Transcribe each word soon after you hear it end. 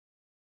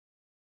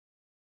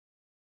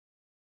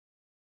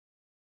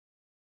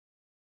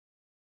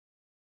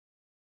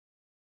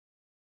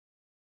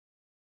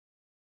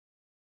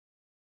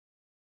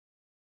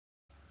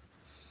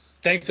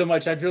Thanks so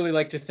much. I'd really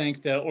like to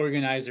thank the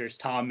organizers,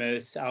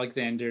 Thomas,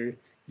 Alexander,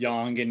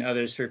 Young, and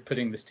others for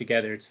putting this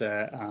together. It's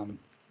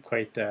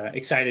quite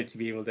excited to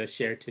be able to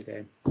share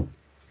today.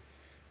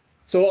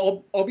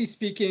 So I'll be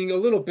speaking a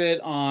little bit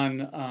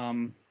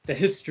on the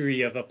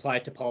history of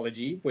applied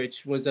topology,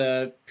 which was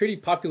a pretty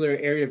popular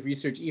area of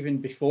research even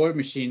before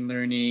machine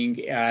learning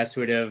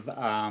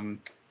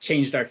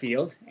changed our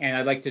field. And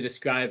I'd like to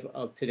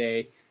describe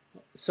today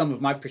some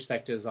of my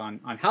perspectives on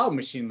how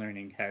machine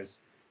learning has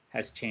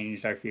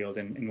changed our field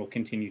and will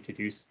continue to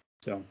do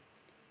so.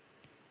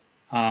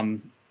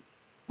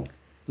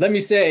 Let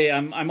me say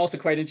I'm also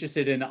quite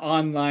interested in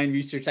online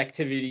research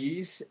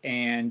activities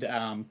and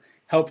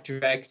help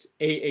direct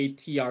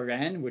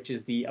AATRN, which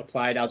is the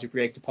Applied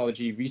Algebraic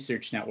Topology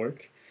Research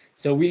Network.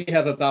 So we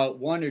have about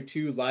 1 or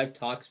 2 live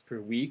talks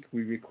per week.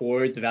 We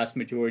record the vast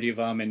majority of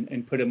them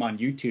and put them on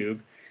YouTube.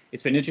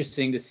 It's been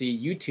interesting to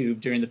see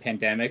YouTube during the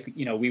pandemic.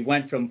 You know, we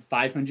went from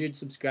 500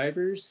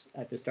 subscribers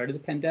at the start of the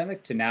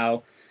pandemic to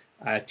now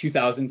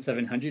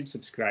 2,700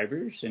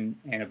 subscribers and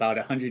about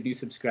 100 new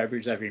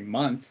subscribers every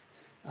month.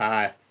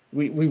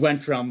 We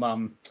went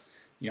from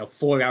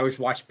 4 hours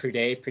watched per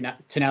day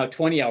to now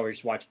 20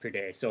 hours watched per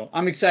day. So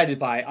I'm excited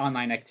by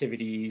online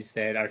activities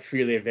that are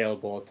freely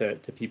available to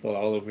people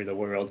all over the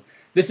world.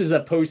 This is a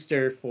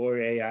poster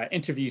for a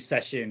interview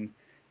series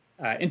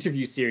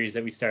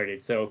that we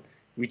started. So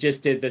we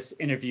just did this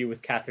interview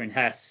with Catherine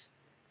Hess,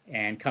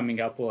 and coming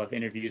up we'll have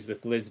interviews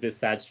with Elizabeth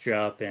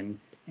Thadstrup and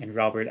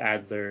Robert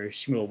Adler,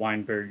 Shmuel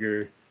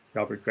Weinberger,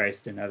 Robert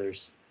Greist, and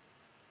others.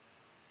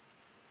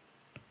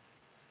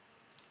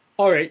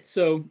 All right,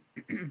 so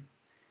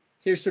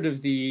here's sort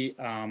of the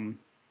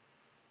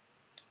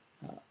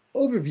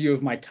overview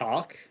of my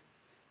talk.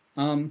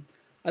 I'd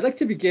like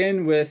to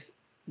begin with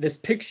this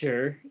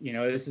picture.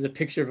 This is a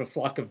picture of a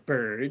flock of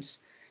birds.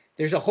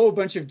 There's a whole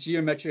bunch of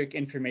geometric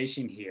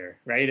information here,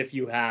 right? If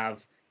you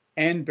have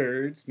n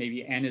birds,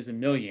 maybe n is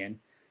 1,000,000,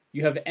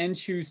 you have n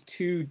choose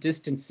 2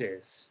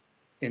 distances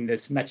in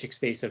this metric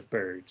space of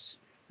birds,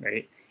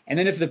 right? And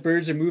then if the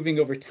birds are moving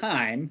over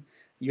time,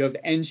 you have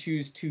n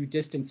choose 2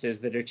 distances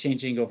that are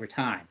changing over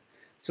time.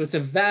 So it's a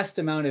vast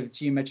amount of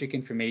geometric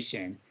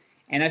information.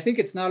 And I think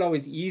it's not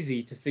always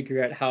easy to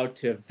figure out how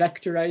to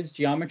vectorize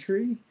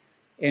geometry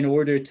in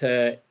order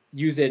to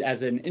use it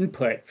as an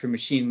input for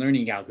machine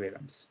learning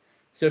algorithms.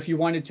 So if you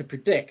wanted to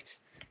predict,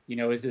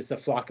 is this a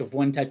flock of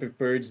one type of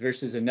birds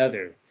versus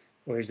another?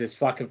 Or is this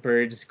flock of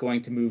birds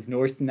going to move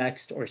north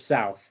next or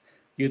south?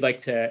 You'd like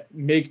to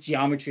make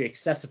geometry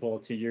accessible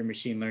to your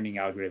machine learning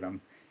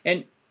algorithm.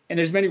 And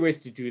there's many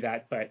ways to do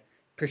that, but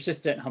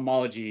persistent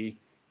homology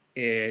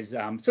is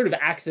sort of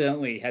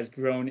accidentally has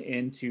grown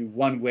into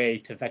one way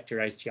to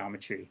vectorize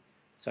geometry.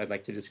 So I'd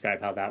like to describe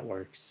how that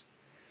works.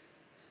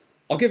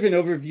 I'll give an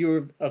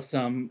overview of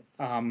some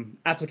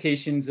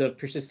applications of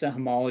persistent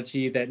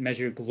homology that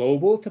measure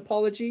global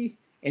topology.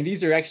 And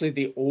these are actually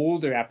the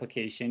older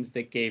applications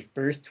that gave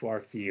birth to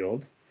our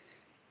field.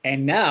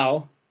 And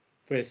now,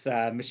 with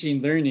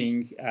machine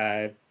learning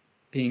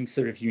being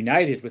sort of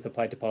united with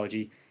applied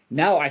topology,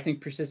 now I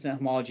think persistent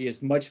homology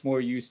is much more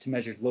used to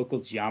measure local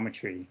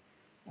geometry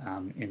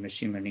in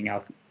machine learning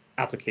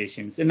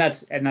applications, and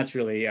that's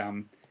really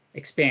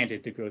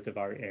expanded the growth of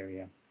our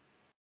area.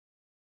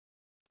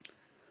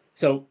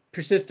 So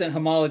persistent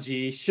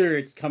homology, sure,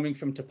 it's coming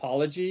from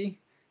topology,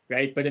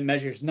 right? But it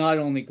measures not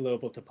only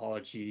global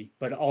topology,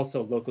 but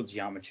also local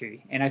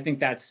geometry. And I think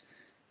that's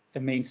the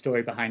main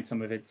story behind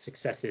some of its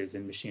successes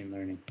in machine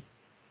learning.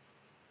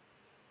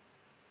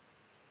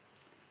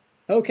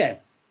 Okay,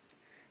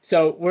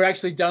 so we're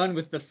actually done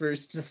with the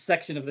first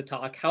section of the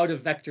talk, how to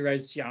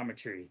vectorize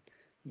geometry.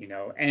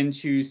 N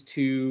choose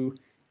 2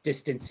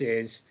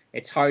 distances.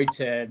 It's hard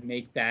to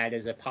make that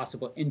as a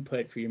possible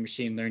input for your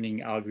machine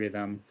learning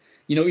algorithm.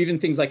 Even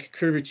things like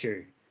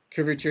curvature.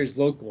 Curvature is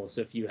local. So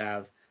if you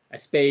have a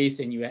space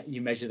and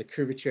you measure the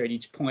curvature at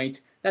each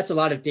point, that's a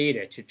lot of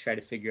data to try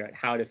to figure out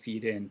how to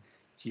feed in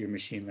to your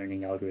machine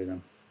learning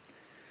algorithm.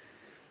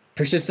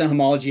 Persistent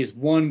homology is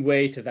one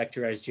way to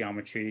vectorize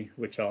geometry,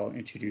 which I'll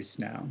introduce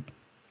now.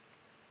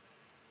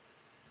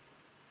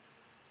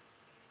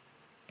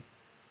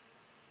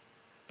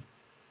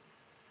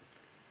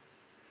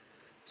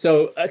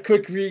 So a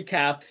quick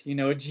recap,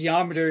 a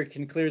geometer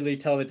can clearly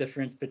tell the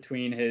difference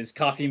between his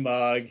coffee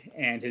mug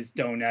and his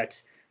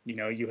donut.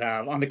 You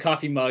have on the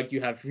coffee mug,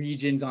 you have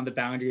regions on the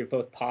boundary of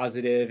both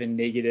positive and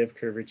negative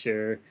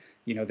curvature,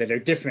 that are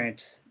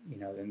different,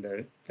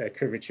 than the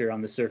curvature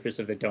on the surface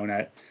of the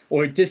donut,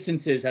 or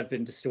distances have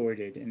been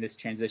distorted in this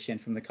transition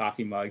from the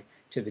coffee mug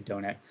to the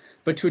donut.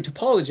 But to a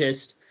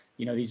topologist,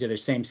 these are the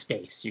same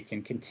space. You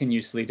can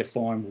continuously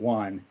deform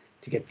one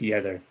to get the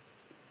other.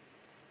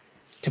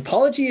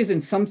 Topology is in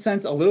some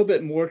sense a little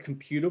bit more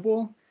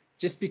computable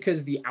just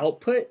because the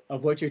output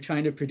of what you're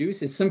trying to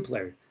produce is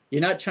simpler.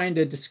 You're not trying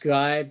to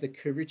describe the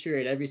curvature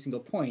at every single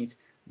point.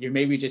 You're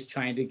maybe just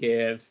trying to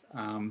give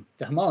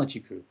the homology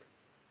group.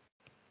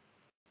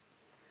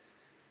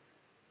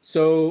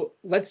 So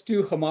let's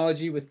do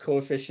homology with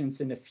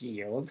coefficients in the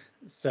field.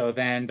 So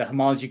then the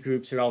homology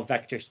groups are all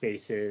vector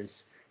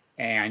spaces.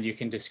 and you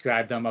can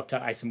describe them up to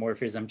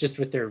isomorphism just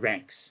with their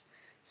ranks.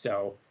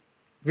 So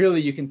really,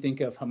 you can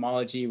think of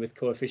homology with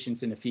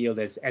coefficients in the field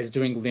as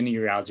doing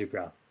linear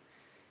algebra.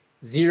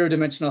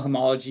 Zero-dimensional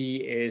homology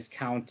is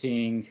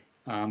counting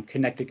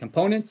connected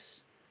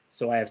components.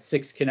 So I have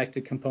 6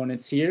 connected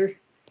components here,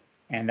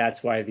 and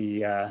that's why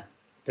the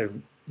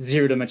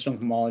zero-dimensional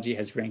homology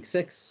has rank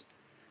 6.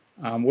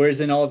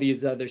 Whereas in all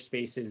these other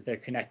spaces, they're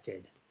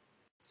connected.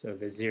 So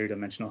the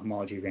zero-dimensional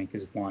homology rank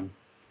is 1.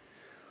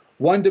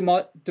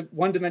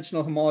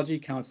 One-dimensional homology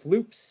counts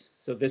loops.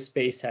 So this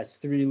space has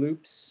 3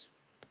 loops.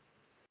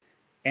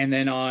 And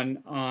then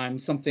on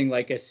something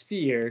like a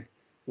sphere,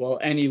 well,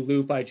 any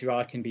loop I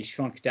draw can be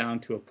shrunk down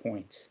to a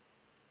point.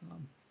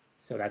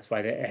 So that's why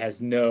it has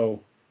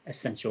no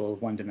essential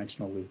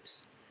one-dimensional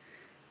loops.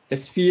 The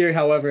sphere,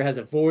 however, has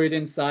a void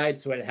inside,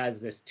 so it has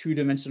this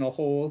 2-dimensional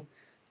hole.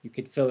 You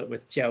could fill it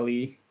with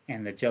jelly,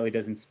 and the jelly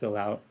doesn't spill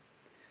out.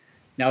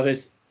 Now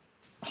this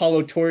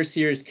hollow torus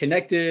here is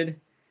connected.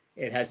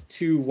 It has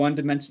 2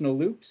 one-dimensional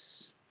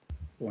loops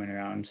going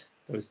around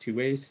those 2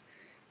 ways.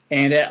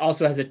 And it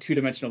also has a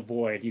 2-dimensional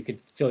void. You could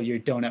fill your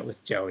donut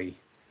with jelly,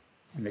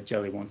 and the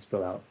jelly won't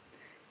spill out.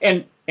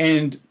 And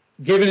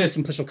given a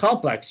simplicial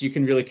complex, you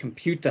can really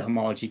compute the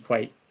homology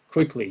quite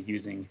quickly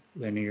using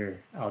linear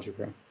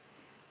algebra.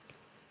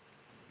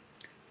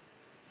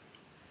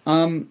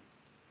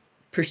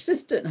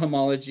 Persistent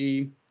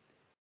homology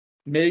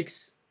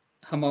makes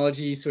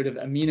homology sort of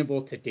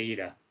amenable to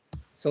data.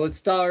 So let's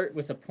start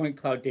with a point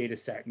cloud data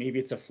set. Maybe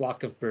it's a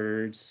flock of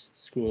birds,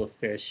 school of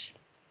fish.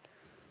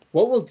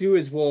 What we'll do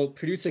is we'll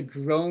produce a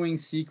growing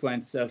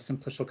sequence of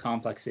simplicial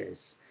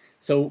complexes.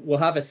 So we'll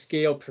have a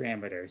scale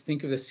parameter.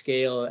 Think of the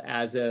scale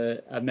as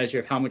a measure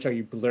of how much are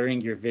you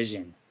blurring your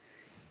vision.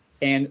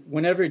 And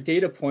whenever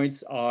data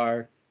points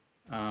are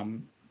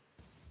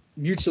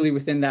mutually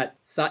within that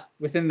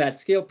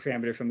scale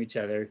parameter from each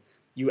other,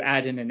 you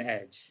add in an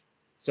edge.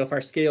 So if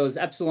our scale is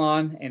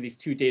epsilon and these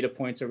 2 data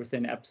points are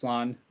within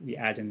epsilon, we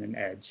add in an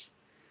edge.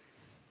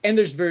 And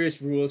there's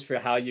various rules for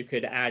how you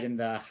could add in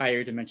the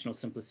higher dimensional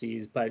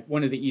simplices, but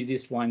one of the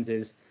easiest ones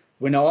is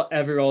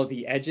whenever all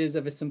the edges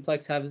of a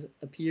simplex have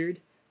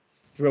appeared,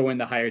 throw in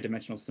the higher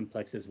dimensional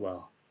simplex as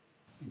well.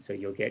 And so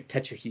you'll get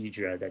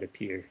tetrahedra that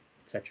appear,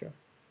 etc.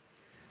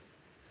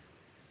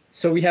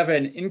 So we have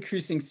an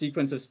increasing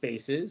sequence of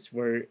spaces.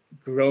 We're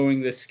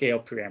growing the scale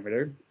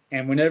parameter.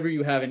 And whenever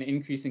you have an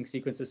increasing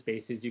sequence of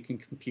spaces, you can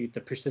compute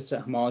the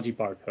persistent homology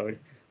barcode,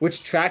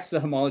 which tracks the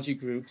homology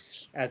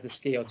groups as the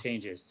scale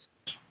changes.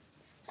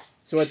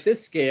 So at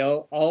this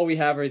scale, all we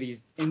have are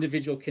these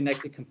individual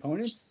connected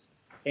components,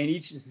 and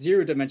each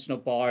zero-dimensional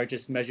bar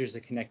just measures a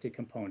connected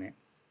component.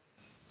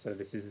 So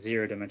this is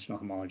zero-dimensional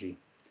homology.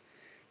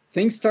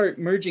 Things start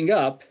merging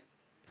up,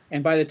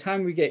 and by the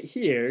time we get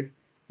here,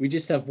 we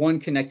just have one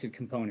connected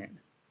component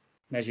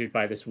measured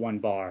by this one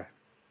bar.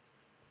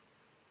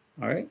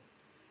 All right.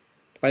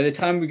 By the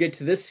time we get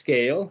to this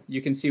scale, you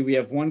can see we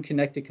have one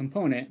connected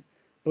component,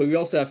 but we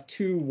also have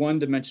 2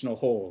 one-dimensional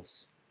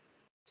holes.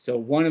 So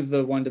one of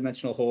the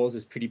one-dimensional holes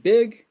is pretty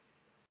big,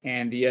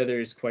 and the other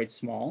is quite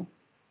small.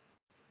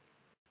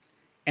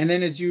 And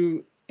then as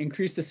you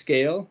increase the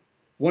scale,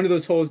 one of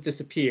those holes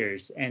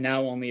disappears, and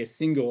now only a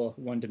single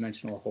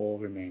one-dimensional hole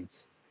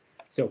remains.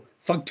 So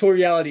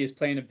functoriality is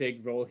playing a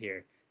big role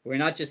here. We're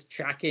not just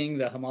tracking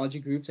the homology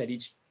groups at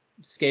each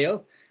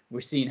scale, we're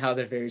seeing how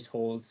the various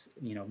holes,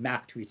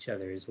 map to each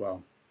other as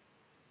well.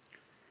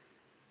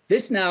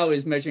 This now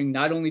is measuring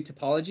not only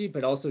topology,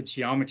 but also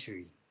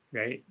geometry,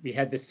 right? We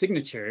had the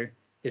signature,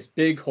 this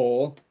big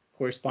hole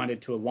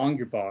corresponded to a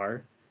longer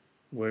bar,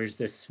 whereas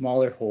this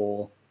smaller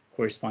hole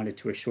corresponded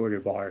to a shorter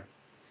bar.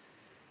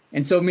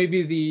 And so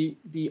maybe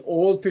the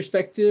old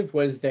perspective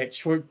was that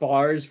short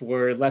bars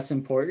were less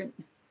important.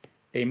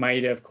 They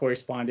might have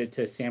corresponded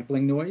to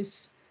sampling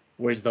noise,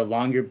 whereas the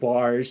longer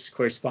bars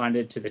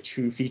corresponded to the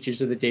true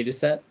features of the data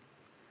set.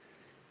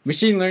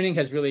 Machine learning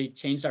has really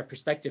changed our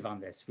perspective on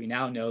this. We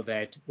now know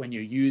that when you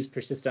use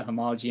persistent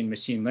homology in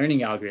machine learning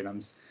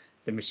algorithms,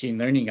 the machine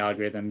learning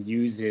algorithm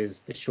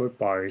uses the short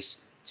bars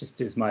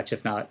just as much,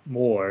 if not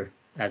more,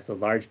 as the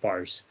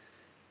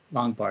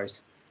long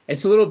bars.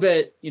 It's a little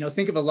bit,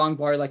 think of a long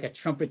bar like a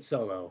trumpet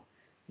solo,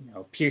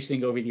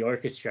 piercing over the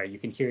orchestra. You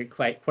can hear it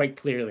quite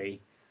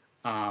clearly.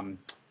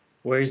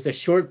 Whereas the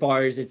short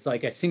bars, it's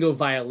like a single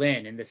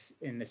violin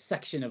in the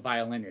section of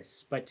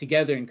violinists, but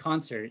together in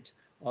concert,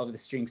 all of the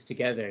strings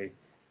together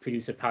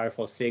produce a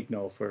powerful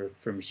signal for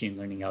machine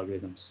learning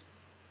algorithms.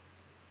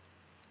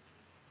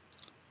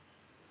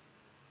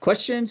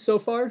 Questions so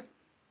far?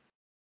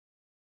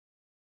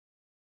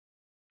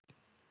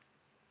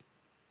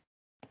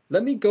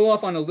 Let me go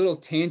off on a little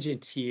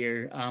tangent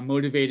here,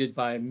 motivated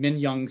by Min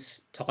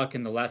Young's talk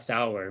in the last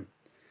hour.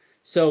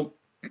 So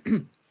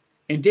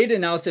in data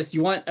analysis,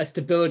 you want a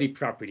stability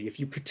property. If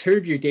you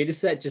perturb your data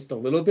set just a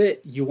little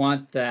bit, you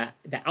want the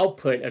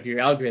output of your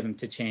algorithm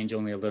to change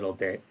only a little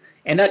bit.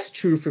 And that's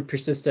true for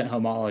persistent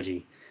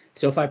homology.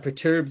 So if I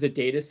perturb the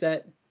data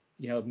set,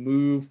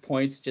 move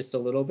points just a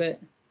little bit,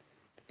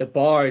 the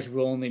bars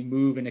will only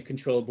move in a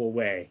controllable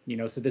way.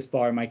 So this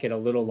bar might get a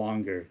little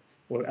longer.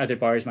 or other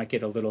bars might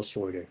get a little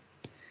shorter.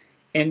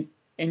 And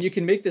you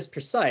can make this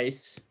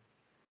precise.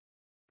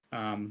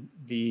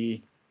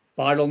 The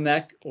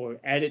bottleneck or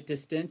edit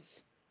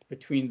distance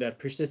between the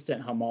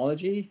persistent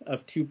homology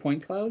of 2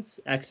 point clouds,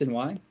 x and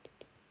y,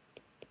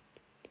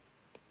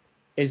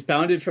 is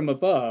bounded from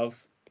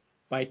above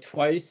by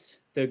twice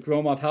the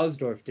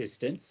Gromov-Hausdorff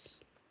distance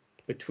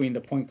between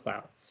the point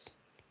clouds.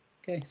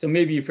 Okay, so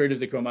maybe you've heard of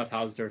the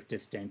Gromov-Hausdorff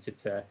distance.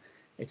 It's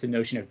a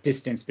notion of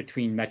distance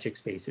between metric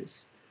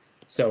spaces.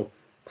 So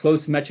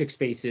close metric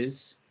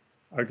spaces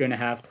are going to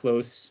have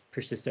close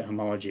persistent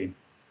homology.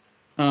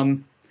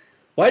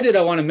 Why did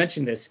I want to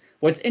mention this?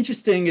 What's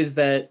interesting is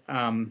that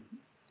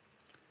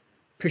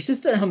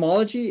persistent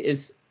homology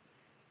is,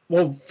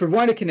 well, for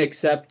one, it can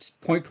accept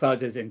point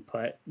clouds as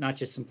input, not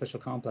just simplicial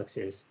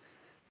complexes,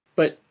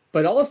 but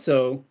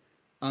also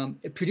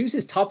it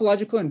produces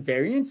topological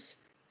invariants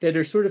that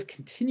are sort of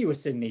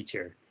continuous in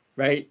nature,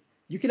 right?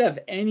 You could have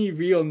any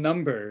real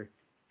number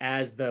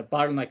as the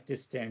bottleneck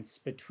distance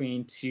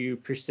between two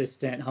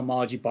persistent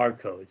homology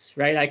barcodes,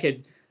 right?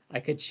 I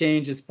could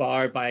change this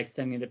bar by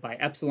extending it by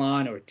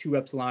epsilon or 2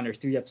 epsilon or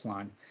 3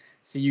 epsilon.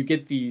 So you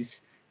get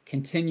these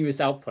continuous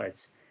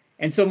outputs.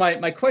 And so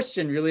my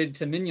question related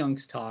to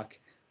Minyoung's talk,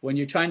 when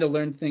you're trying to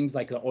learn things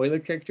like the Euler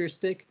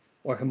characteristic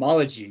or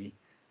homology,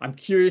 I'm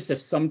curious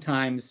if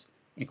sometimes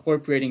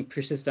incorporating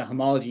persistent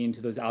homology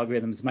into those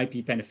algorithms might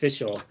be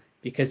beneficial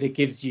because it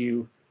gives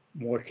you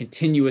more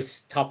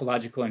continuous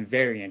topological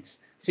invariance.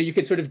 So you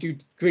could sort of do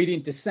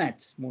gradient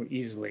descent more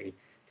easily,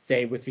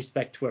 say with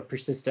respect to a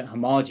persistent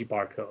homology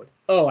barcode.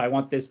 Oh, I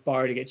want this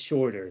bar to get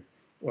shorter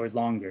or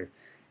longer,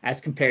 as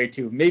compared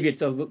to maybe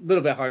it's a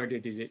little bit harder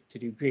to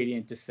do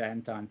gradient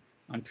descent on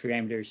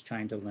parameters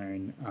trying to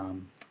learn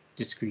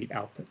discrete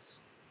outputs.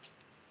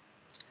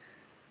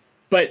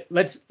 But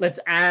let's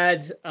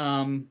add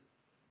an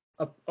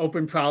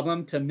open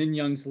problem to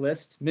Minyoung's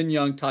list.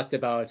 Minyoung talked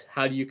about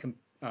how do you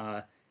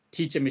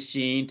teach a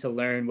machine to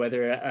learn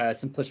whether a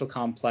simplicial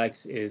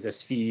complex is a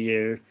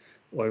sphere,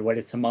 or what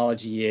its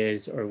homology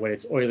is, or what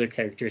its Euler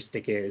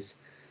characteristic is.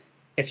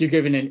 If you're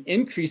given an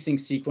increasing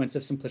sequence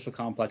of simplicial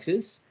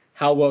complexes,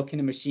 how well can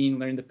a machine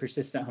learn the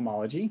persistent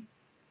homology,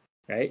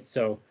 right?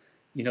 So,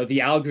 you know, the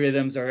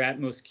algorithms are at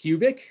most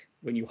cubic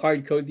when you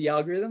hard code the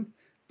algorithm,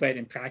 but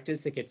in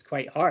practice it gets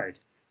quite hard.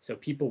 So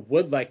people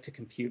would like to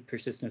compute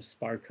persistence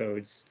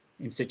barcodes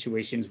in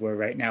situations where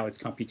right now it's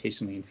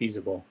computationally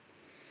infeasible.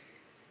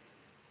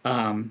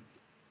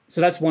 So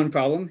that's one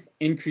problem,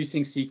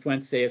 increasing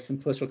sequence, say, of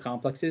simplicial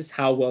complexes.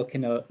 How well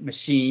can a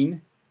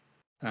machine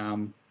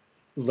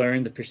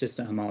learn the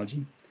persistent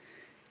homology?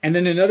 And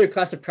then another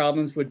class of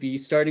problems would be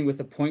starting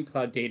with a point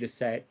cloud data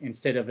set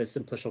instead of a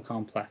simplicial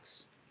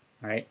complex,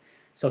 right?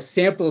 So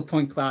sample a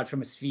point cloud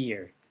from a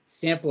sphere,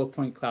 sample a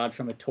point cloud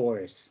from a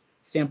torus,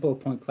 sample a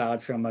point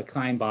cloud from a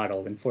Klein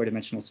bottle in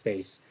 4-dimensional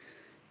space.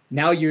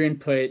 Now your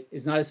input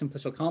is not a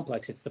simplicial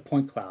complex, it's the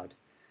point cloud.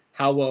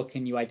 How well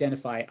can you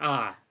identify,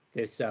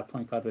 this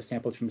point cloud was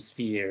sampled from a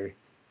sphere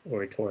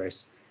or a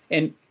torus?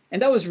 And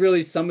that was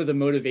really some of the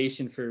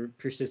motivation for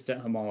persistent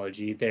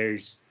homology.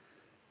 There's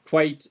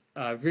quite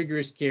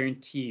rigorous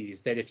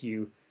guarantees that if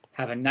you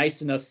have a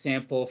nice enough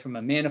sample from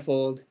a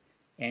manifold,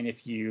 and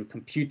if you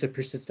compute the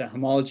persistent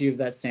homology of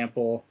that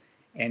sample,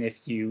 and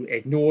if you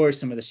ignore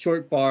some of the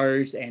short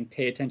bars and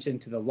pay attention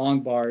to the long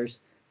bars,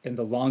 then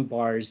the long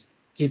bars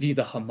give you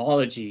the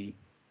homology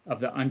of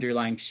the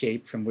underlying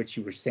shape from which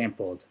you were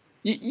sampled.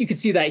 You could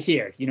see that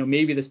here. You know,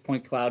 maybe this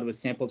point cloud was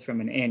sampled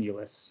from an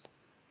annulus,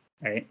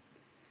 right?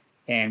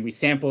 And we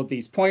sampled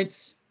these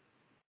points,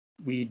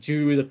 we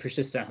drew the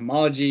persistent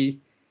homology,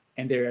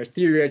 and there are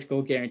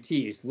theoretical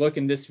guarantees. Look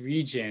in this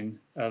region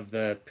of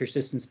the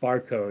persistence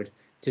barcode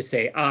to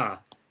say, our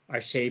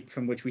shape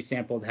from which we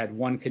sampled had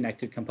one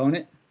connected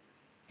component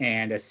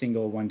and a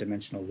single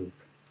one-dimensional loop.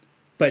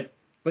 But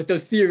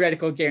those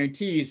theoretical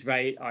guarantees,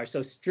 right, are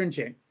so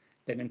stringent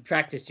that in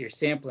practice your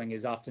sampling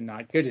is often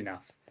not good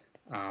enough.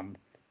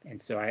 And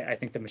so I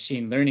think the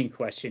machine learning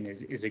question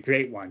is a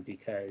great one,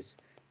 because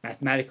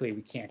mathematically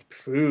we can't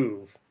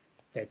prove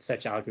that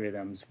such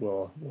algorithms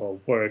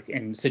will work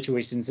in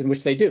situations in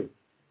which they do.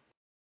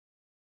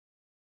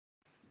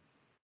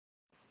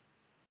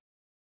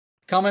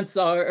 Comments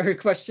or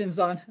questions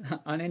on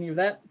any of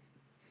that?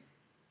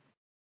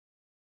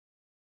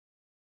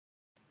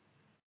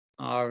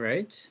 All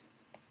right.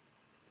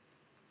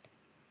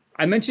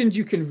 I mentioned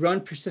you can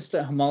run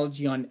persistent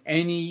homology on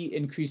any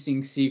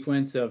increasing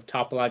sequence of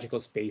topological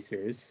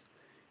spaces.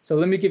 So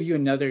let me give you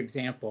another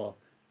example.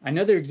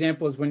 Another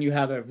example is when you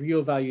have a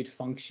real valued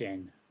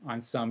function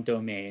on some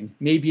domain.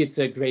 Maybe it's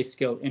a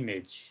grayscale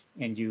image,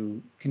 and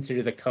you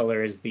consider the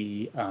color as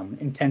the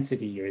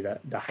intensity or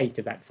the height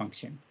of that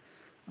function.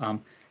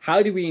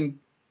 How do we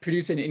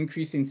produce an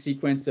increasing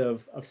sequence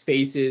of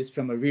spaces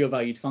from a real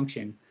valued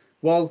function?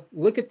 Well,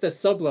 look at the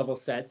sublevel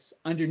sets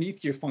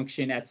underneath your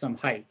function at some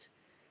height.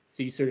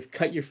 So you sort of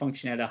cut your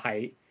function at a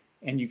height,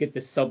 and you get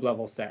this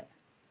sublevel set.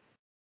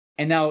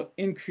 And now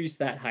increase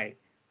that height.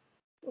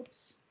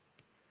 Oops.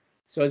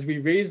 So as we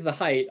raise the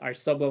height, our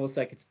sublevel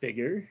set gets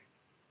bigger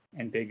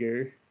and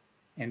bigger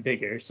and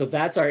bigger. So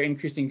that's our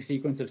increasing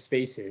sequence of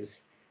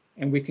spaces,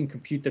 and we can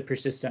compute the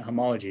persistent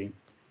homology.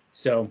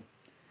 So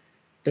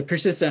the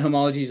persistent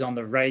homology is on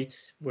the right,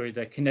 where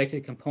the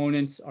connected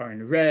components are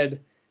in red,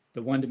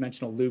 the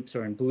one-dimensional loops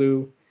are in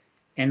blue,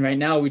 and right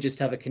now we just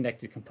have a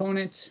connected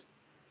component,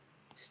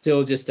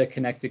 still just a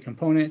connected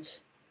component,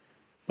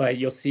 but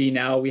you'll see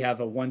now we have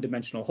a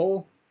one-dimensional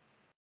hole,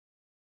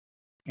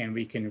 and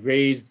we can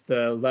raise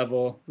the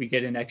level, we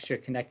get an extra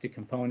connected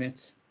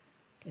component,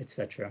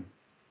 etc.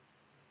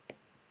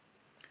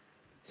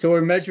 So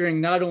we're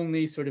measuring not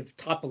only sort of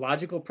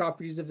topological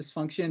properties of this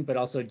function, but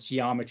also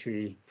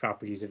geometry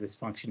properties of this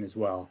function as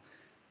well.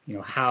 You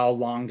know, how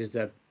long does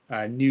a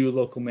new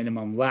local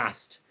minimum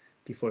last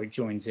before it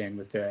joins in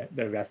with the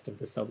rest of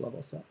the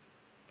sublevel set?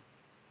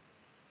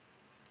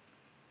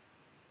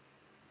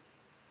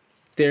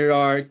 There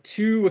are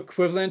two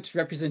equivalent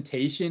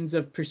representations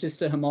of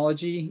persistent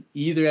homology,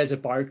 either as a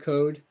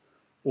barcode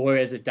or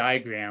as a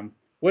diagram.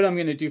 What I'm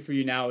going to do for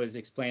you now is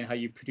explain how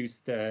you produce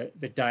the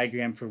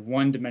diagram for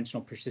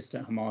one-dimensional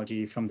persistent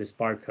homology from this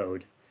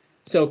barcode.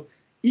 So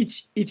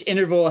each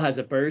interval has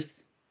a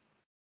birth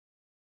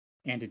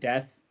and a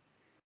death,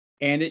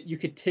 and you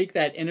could take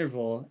that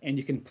interval and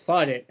you can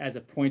plot it as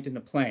a point in the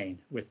plane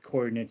with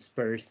coordinates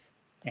birth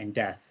and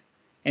death.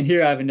 And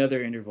here I have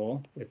another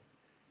interval with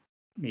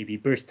maybe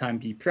birth time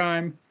d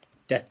prime,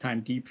 death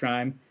time d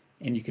prime,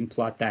 and you can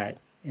plot that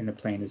in the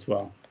plane as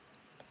well.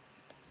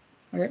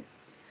 All right.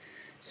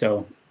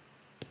 So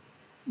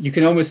you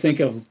can almost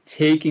think of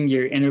taking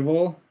your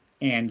interval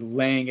and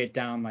laying it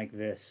down like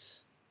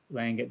this,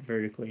 laying it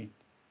vertically.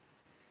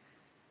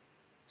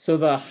 So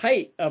the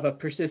height of a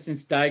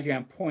persistence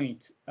diagram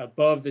point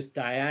above this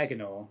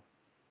diagonal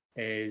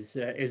is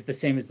the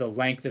same as the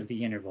length of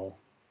the interval.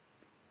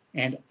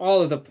 And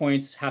all of the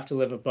points have to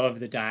live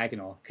above the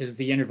diagonal because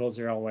the intervals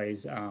are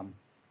always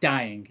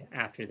dying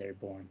after they're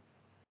born.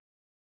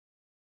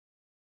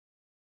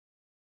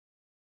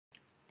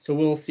 So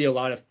we'll see a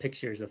lot of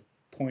pictures of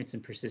points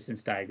in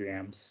persistence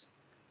diagrams.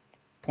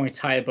 Points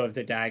high above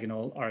the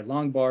diagonal are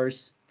long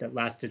bars that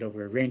lasted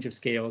over a range of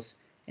scales,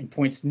 and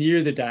points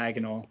near the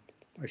diagonal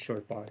are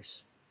short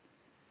bars.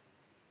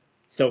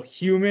 So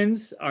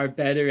humans are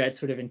better at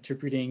sort of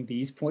interpreting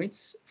these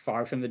points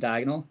far from the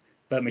diagonal,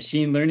 but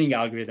machine learning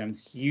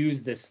algorithms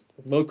use this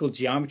local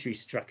geometry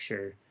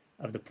structure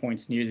of the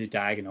points near the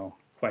diagonal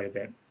quite a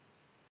bit.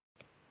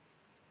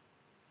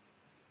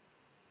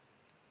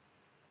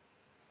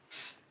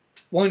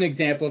 One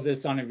example of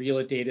this on a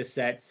real data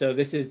set. So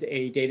this is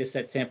a data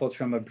set sampled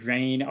from a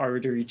brain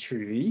artery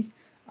tree.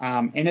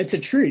 And it's a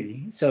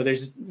tree, so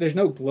there's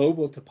no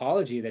global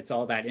topology that's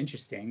all that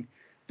interesting.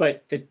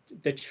 But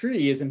the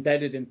tree is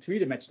embedded in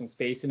three-dimensional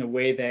space in a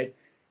way that,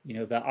 you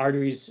know, the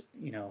arteries,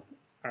 you know,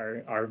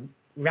 are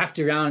wrapped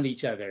around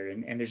each other,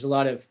 and there's a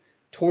lot of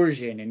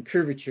torsion and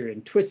curvature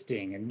and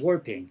twisting and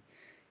warping.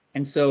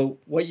 And so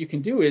what you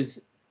can do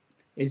is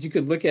you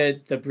could look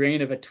at the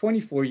brain of a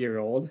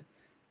 24-year-old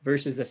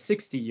versus a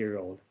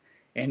 60-year-old.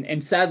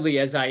 And sadly,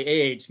 as I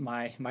age,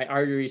 my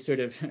arteries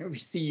sort of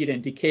recede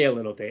and decay a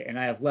little bit, and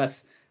I have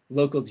less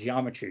local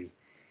geometry.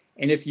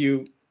 And if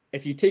you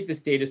take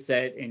this data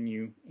set and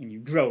you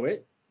grow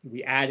it,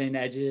 we add in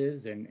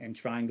edges and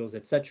triangles,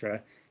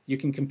 etc., you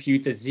can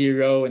compute the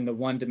 0 and the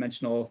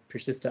one-dimensional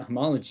persistent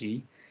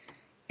homology.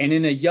 And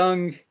in a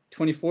young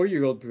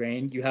 24-year-old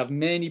brain, you have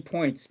many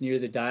points near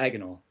the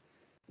diagonal,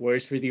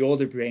 whereas for the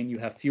older brain, you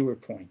have fewer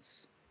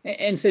points.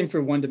 And same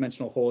for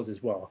one-dimensional holes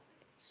as well.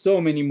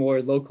 So many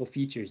more local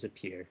features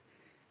appear.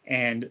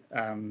 And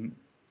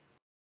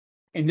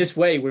in this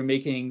way, we're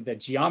making the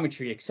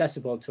geometry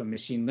accessible to a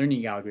machine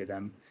learning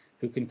algorithm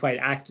who can quite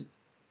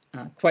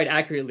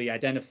accurately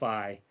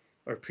identify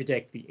or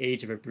predict the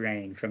age of a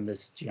brain from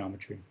this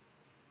geometry.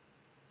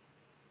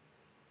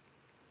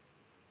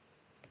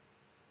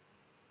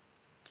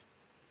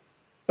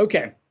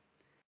 Okay,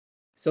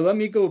 so let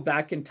me go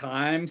back in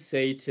time,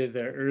 say to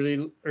the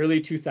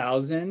early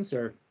 2000s,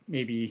 or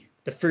maybe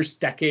the first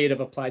decade of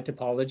applied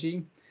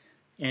topology,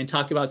 and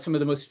talk about some of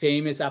the most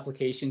famous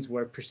applications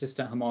where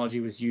persistent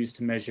homology was used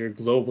to measure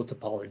global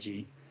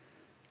topology.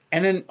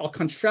 And then I'll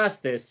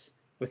contrast this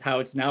with how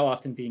it's now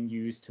often being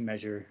used to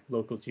measure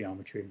local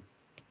geometry.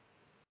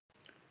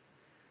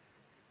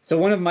 So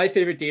one of my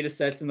favorite data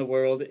sets in the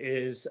world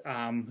is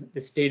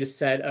this data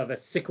set of a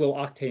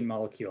cyclo-octane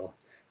molecule.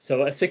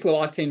 So a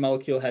cyclo-octane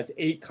molecule has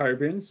 8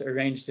 carbons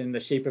arranged in the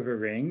shape of a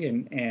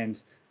ring,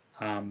 and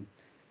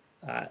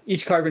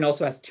each carbon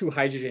also has 2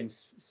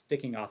 hydrogens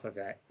sticking off of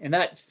it. And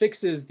that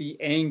fixes the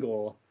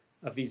angle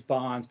of these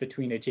bonds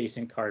between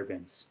adjacent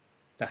carbons,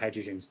 the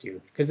hydrogens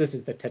do, because this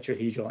is the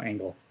tetrahedral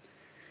angle.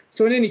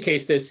 So in any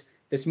case, this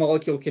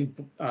molecule can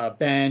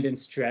bend and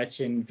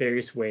stretch in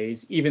various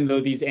ways, even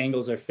though these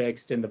angles are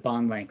fixed and the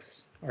bond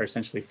lengths are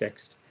essentially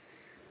fixed.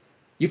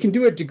 You can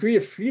do a degree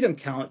of freedom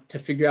count to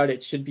figure out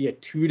it should be a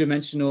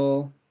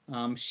 2-dimensional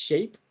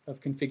shape of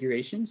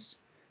configurations,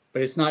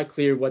 but it's not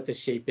clear what the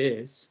shape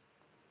is.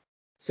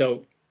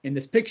 So in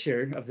this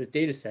picture of the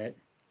data set,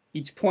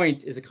 each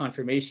point is a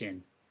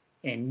conformation,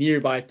 and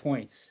nearby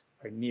points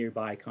are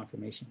nearby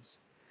conformations.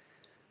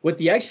 What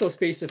the actual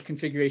space of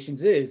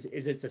configurations is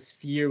it's a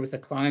sphere with a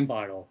Klein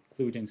bottle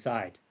glued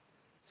inside.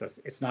 So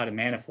it's not a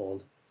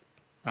manifold.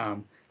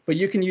 But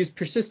you can use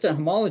persistent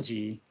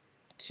homology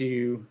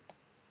to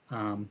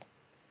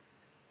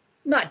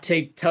not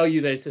to tell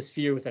you that it's a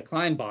sphere with a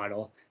Klein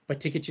bottle, but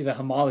to get you the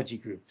homology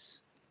groups.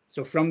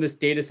 So from this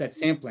dataset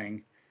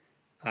sampling,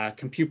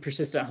 compute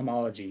persistent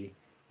homology,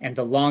 and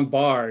the long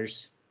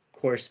bars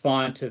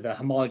correspond to the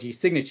homology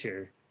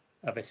signature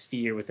of a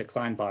sphere with a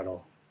Klein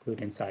bottle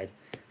glued inside.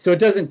 So it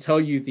doesn't tell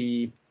you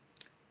the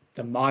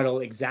model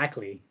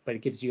exactly, but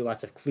it gives you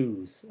lots of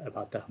clues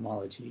about the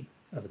homology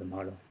of the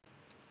model.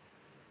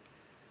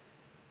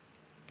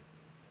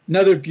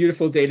 Another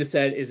beautiful data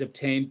set is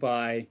obtained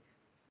by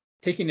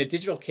taking a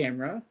digital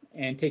camera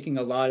and taking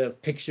a lot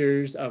of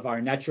pictures of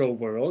our natural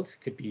world.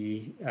 Could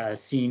be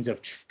scenes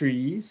of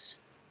trees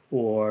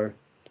or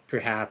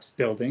perhaps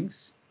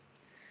buildings,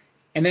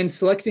 and then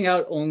selecting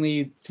out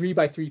only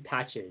 3x3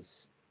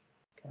 patches.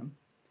 Okay.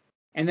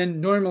 And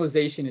then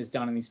normalization is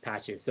done on these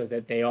patches so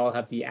that they all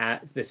have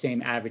the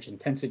same average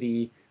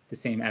intensity, the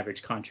same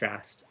average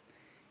contrast.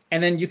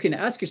 And then you can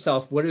ask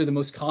yourself, what are the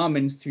most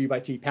common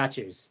 3x3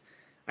 patches?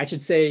 I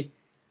should say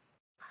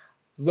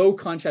low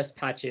contrast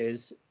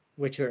patches,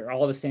 which are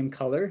all the same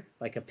color,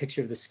 like a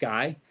picture of the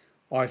sky,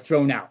 are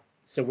thrown out.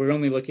 So we're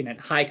only looking at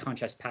high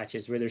contrast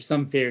patches where there's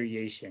some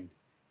variation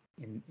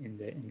in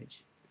the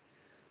image.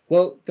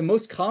 Well, the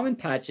most common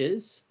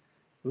patches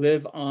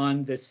live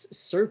on this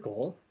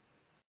circle,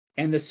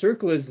 and the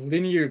circle is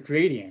linear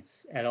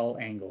gradients at all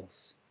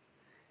angles.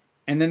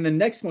 And then the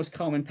next most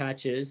common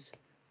patches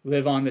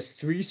live on this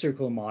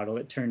 3-circle model,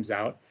 it turns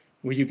out,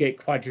 where you get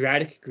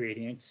quadratic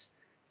gradients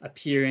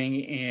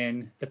appearing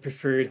in the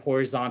preferred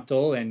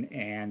horizontal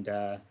and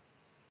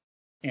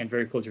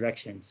vertical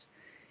directions.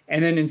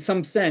 And then in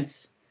some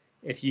sense,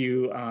 if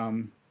you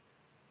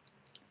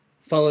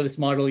follow this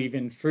model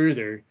even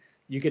further,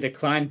 you get a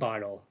Klein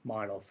bottle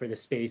model for the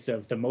space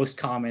of the most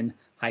common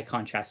high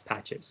contrast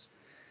patches.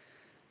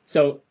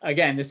 So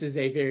again, this is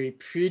a very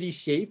pretty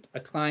shape, a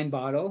Klein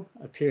bottle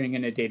appearing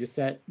in a data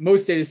set.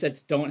 Most data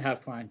sets don't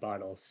have Klein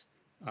bottles.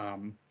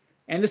 And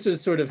this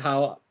is sort of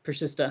how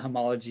persistent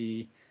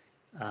homology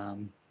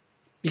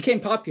became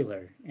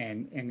popular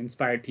and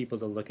inspired people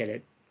to look at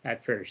it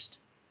at first.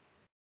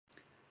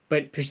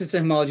 But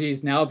persistent homology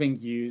is now being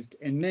used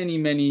in many,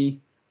 many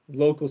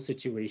local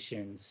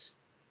situations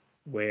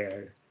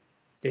where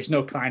there's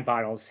no Klein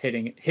bottles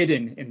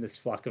hidden in this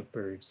flock of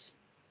birds.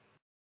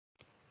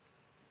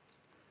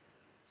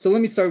 So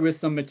let me start with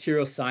some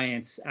material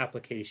science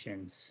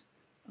applications.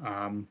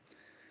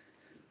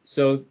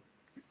 So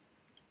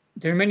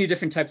there are many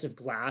different types of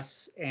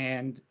glass,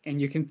 and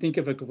you can think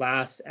of a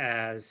glass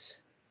as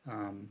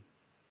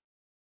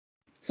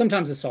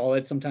sometimes a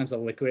solid, sometimes a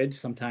liquid,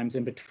 sometimes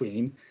in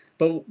between.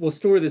 But we'll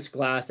store this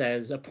glass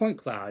as a point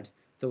cloud,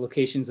 the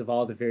locations of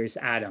all the various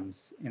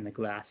atoms in the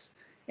glass.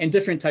 And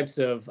different types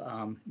of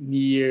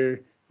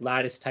near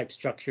lattice type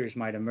structures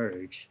might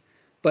emerge.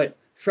 But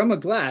from a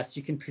glass,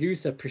 you can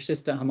produce a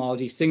persistent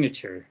homology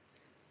signature.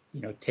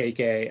 You know, take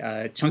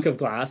a chunk of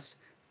glass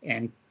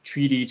and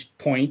treat each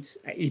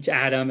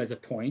atom as a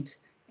point,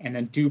 and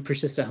then do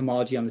persistent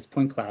homology on this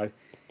point cloud.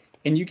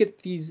 And you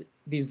get these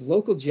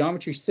local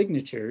geometry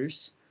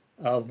signatures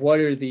of what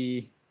are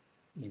the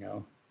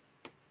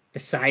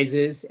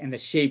sizes and the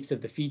shapes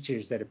of the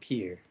features that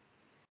appear.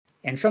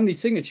 And from these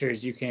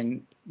signatures, you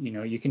can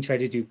try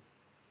to do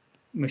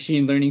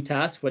machine learning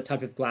tasks. What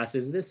type of glass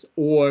is this?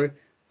 Or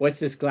what's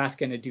this glass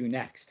going to do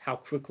next? How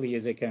quickly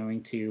is it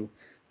going to,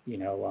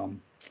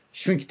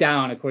 shrink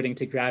down according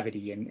to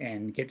gravity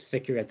and get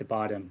thicker at the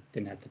bottom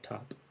than at the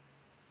top?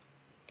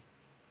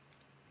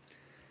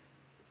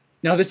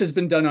 Now, this has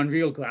been done on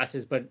real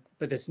glasses, but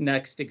this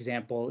next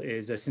example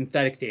is a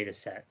synthetic data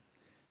set.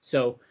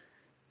 So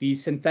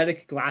these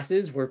synthetic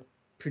glasses were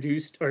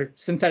produced, or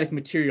synthetic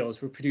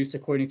materials were produced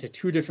according to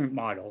 2 different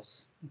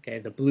models, okay,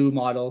 the blue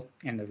model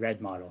and the red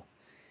model.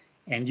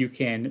 And you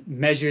can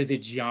measure the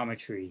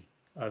geometry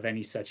of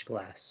any such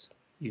glass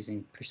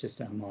using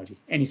persistent homology,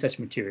 any such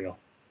material.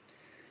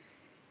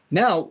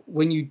 Now,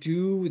 when you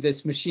do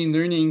this machine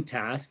learning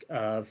task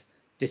of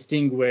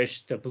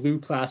distinguish the blue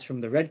class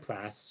from the red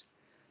class,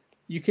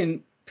 you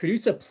can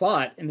produce a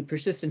plot in the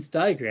persistence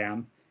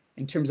diagram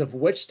in terms of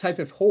which type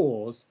of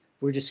holes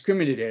were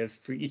discriminative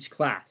for each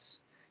class.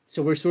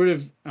 So we're sort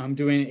of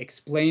doing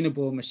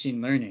explainable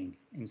machine learning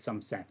in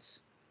some sense.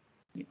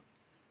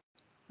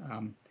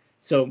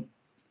 So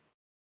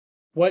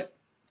what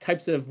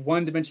types of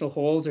one-dimensional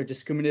holes are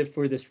discriminative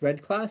for this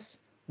red class?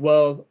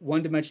 Well,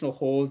 one-dimensional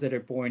holes that are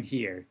born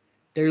here.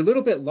 They're a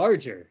little bit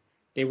larger.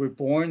 They were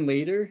born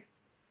later,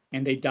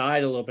 and they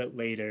died a little bit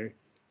later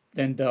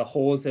than the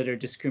holes that are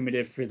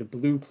discriminative for the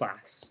blue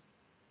class,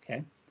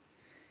 okay?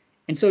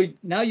 And so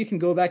now you can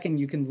go back and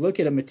you can look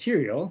at a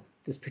material,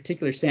 this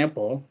particular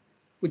sample,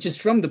 which is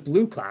from the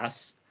blue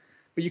class,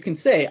 but you can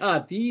say,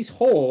 these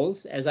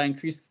holes, as I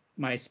increase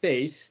my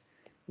space,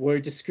 were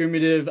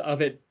discriminative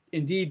of it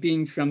indeed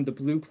being from the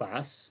blue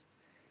class.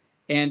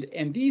 And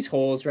these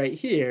holes right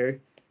here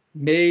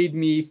made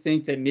me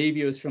think that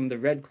maybe it was from the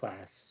red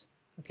class.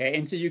 Okay,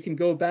 and so you can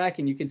go back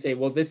and you can say,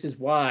 well, this is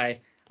why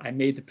I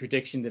made the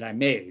prediction that I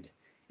made.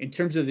 In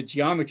terms of the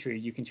geometry,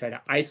 you can try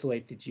to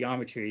isolate the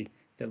geometry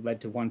that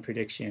led to one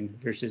prediction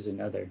versus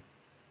another.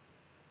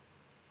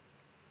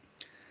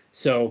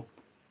 So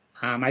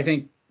I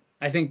think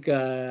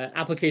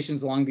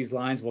applications along these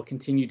lines will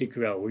continue to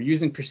grow. We're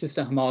using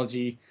persistent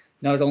homology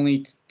not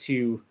only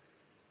to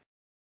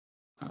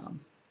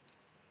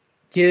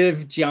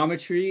give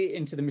geometry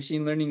into the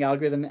machine learning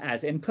algorithm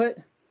as input,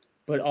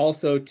 but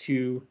also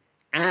to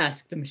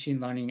ask the machine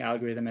learning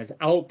algorithm as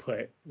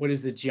output, what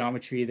is the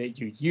geometry that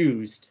you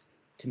used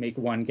to make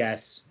one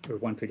guess or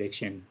one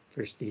prediction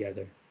versus the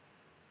other.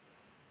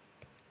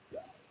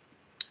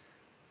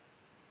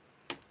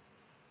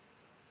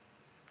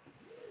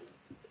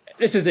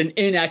 This is an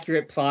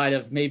inaccurate plot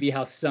of maybe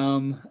how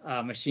some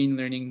machine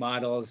learning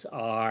models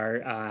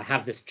are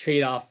have this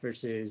trade-off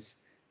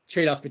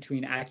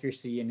between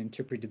accuracy and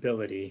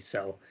interpretability.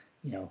 So,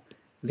 you know,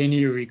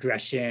 linear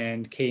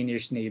regression,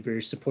 k-nearest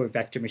neighbors, support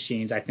vector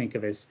machines, I think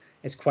of as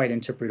quite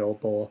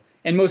interpretable.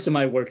 And most of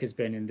my work has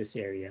been in this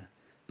area.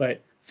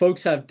 But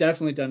folks have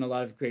definitely done a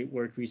lot of great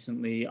work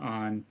recently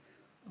on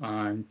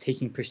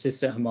taking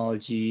persistent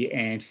homology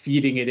and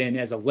feeding it in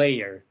as a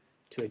layer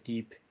to a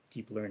deep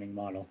learning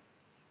model.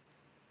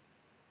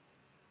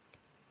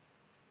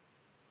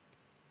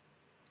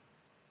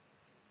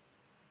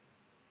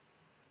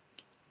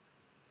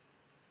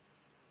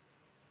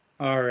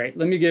 All right,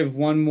 let me give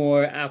one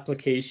more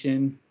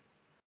application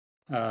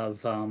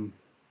of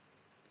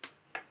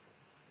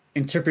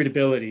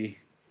interpretability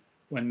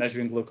when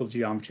measuring local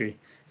geometry.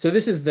 So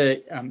this is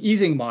the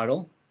Ising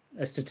model,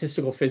 a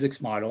statistical physics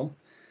model.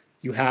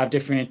 You have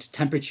different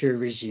temperature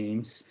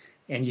regimes,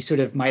 and you sort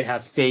of might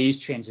have phase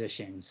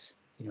transitions,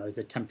 you know, as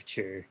the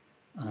temperature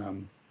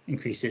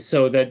increases.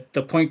 So that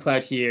the point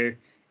cloud here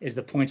is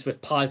the points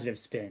with positive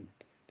spin,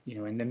 you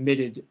know, and the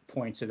emitted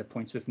points are the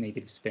points with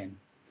negative spin.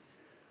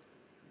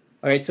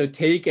 All right, so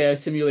take a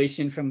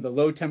simulation from the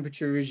low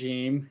temperature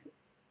regime.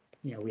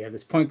 You know, we have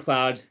this point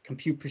cloud,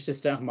 compute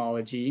persistent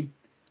homology.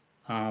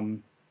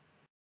 And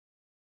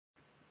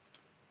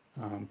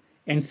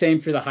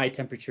same for the high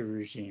temperature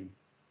regime.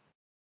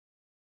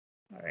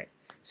 All right,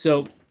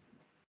 so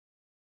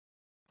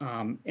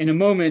in a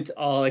moment,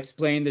 I'll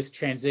explain this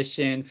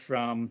transition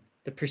from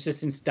the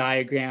persistence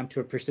diagram to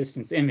a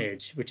persistence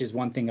image, which is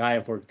one thing I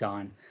have worked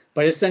on.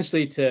 But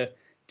essentially to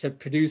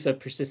produce a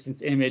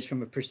persistence image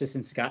from a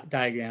persistence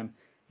diagram,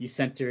 you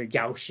center a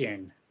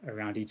Gaussian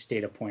around each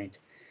data point.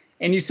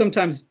 And you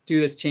sometimes do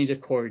this change of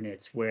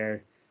coordinates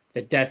where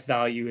the depth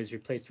value is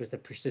replaced with a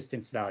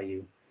persistence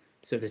value.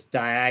 So this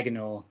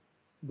diagonal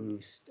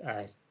moves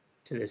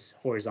to this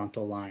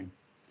horizontal line.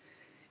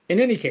 In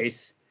any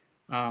case,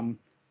 in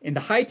the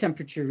high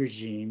temperature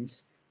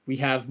regimes, we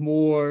have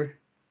more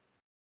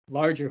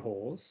larger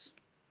holes.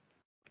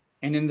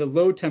 And in the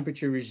low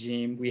temperature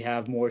regime, we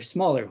have more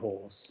smaller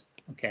holes.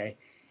 Okay,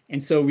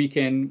 and so we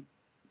can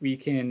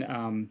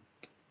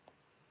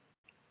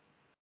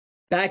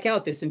back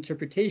out this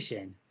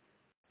interpretation.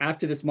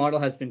 After this model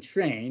has been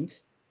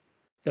trained,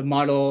 the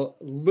model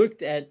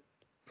looked at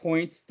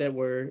points that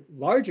were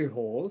larger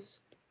holes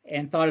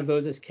and thought of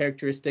those as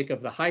characteristic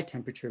of the high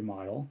temperature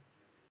model,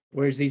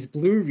 whereas these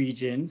blue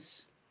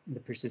regions in the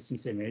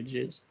persistence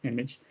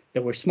image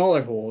that were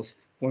smaller holes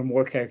were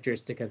more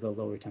characteristic of the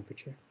lower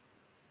temperature.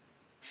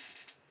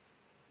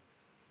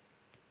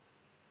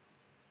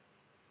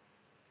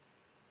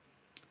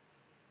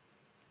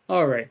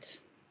 All right.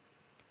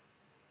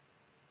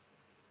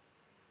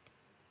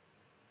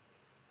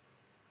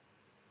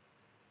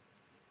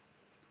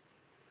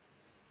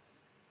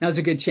 Now's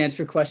a good chance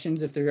for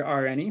questions if there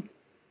are any.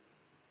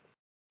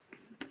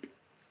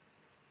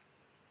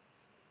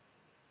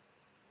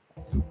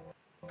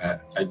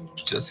 I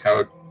just have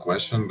a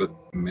question, but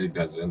maybe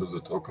at the end of the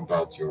talk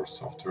about your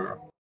software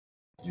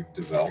you've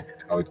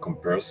developed, how it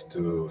compares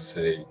to,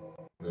 say,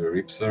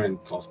 Ripser in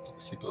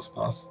C++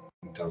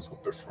 in terms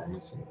of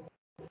performance.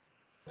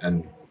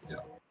 And yeah,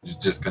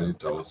 just can you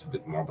tell us a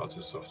bit more about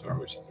your software,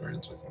 which is very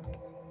interesting.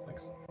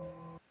 Thanks.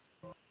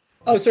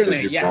 Oh,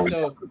 certainly, yeah.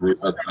 So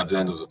at the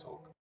end of the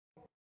talk.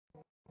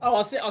 Oh,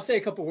 I'll say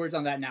a couple words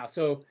on that now.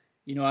 So,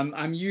 you know,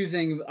 I'm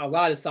using a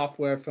lot of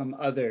software from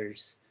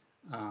others.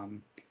 I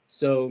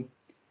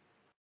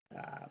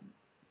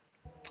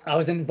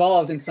was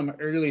involved in some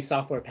early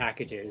software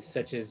packages,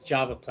 such as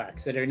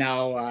JavaPlex, that are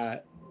now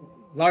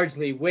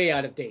largely way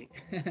out of date.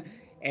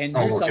 And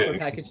new software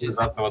packages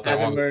That's what have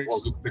I wanted. emerged.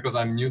 Well, because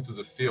I'm new to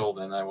the field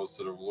and I was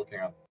sort of looking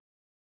at,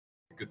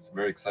 it's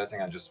very exciting.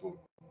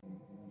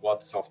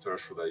 What software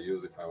should I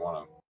use if I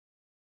want to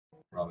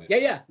run it?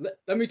 Yeah.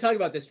 Let me talk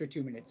about this for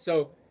 2 minutes.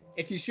 So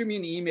if you shoot me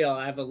an email,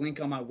 I have a link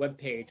on my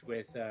webpage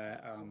with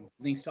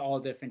links to all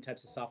different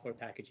types of software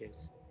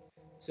packages.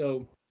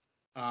 So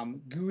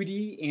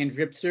Goody and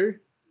Ripser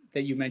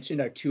that you mentioned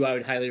are two I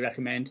would highly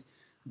recommend.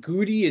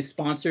 Goody is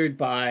sponsored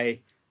by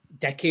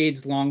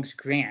decades-long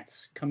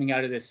grants coming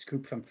out of this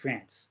group from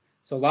France.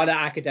 So a lot of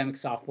academic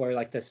software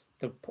like this,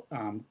 the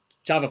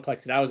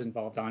Javaplex that I was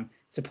involved on,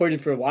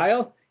 supported for a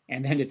while,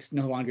 and then it's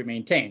no longer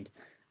maintained.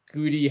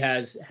 Goody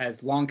has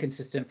long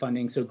consistent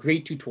funding, so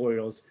great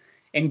tutorials,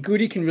 and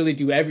Goody can really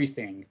do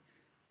everything.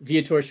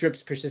 Viator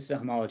strips persistent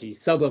homology,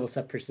 sublevel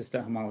set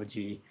persistent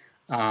homology,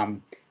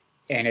 and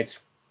it's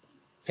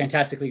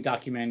fantastically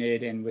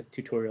documented and with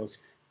tutorials.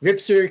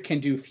 Ripser can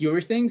do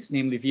fewer things,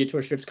 namely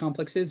Viator strips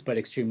complexes, but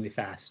extremely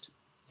fast.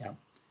 Yeah.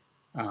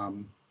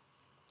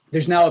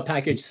 There's now a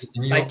package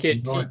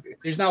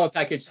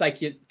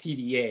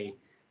scikit-TDA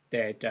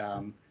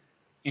that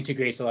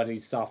integrates a lot of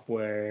these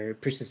software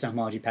persistent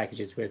homology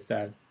packages with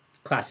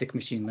classic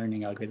machine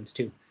learning algorithms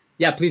too.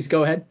 Yeah, please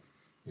go ahead.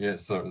 Yeah,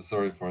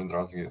 sorry for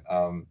interrupting you.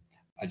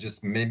 I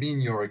just, maybe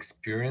in your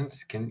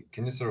experience, can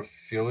you sort of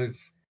feel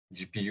if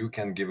GPU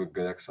can give a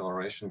good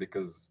acceleration?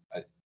 Because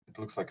it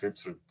looks like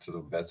Ripser sort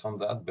of bets on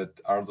that, but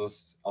are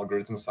those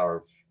algorithms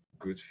are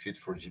good fit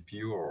for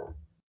GPU or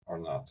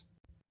not?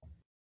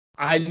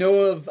 I know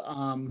of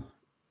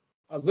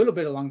a little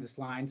bit along this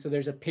line. So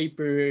there's a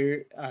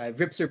paper,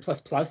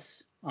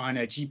 Ripser++ on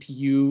a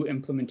GPU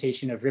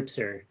implementation of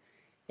Ripser.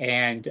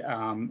 And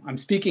I'm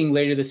speaking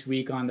later this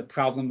week on the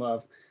problem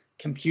of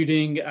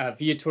computing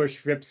Viator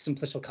strips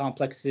simplicial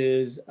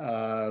complexes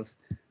of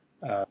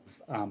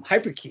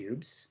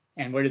hypercubes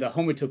and what are the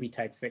homotopy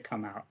types that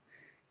come out.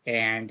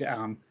 And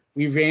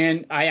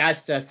I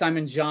asked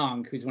Simon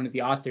Zhang, who's one of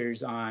the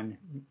authors on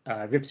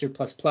Ripser++,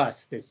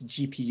 this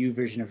GPU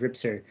version of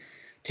Ripser,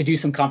 to do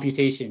some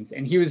computations,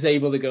 and he was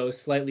able to go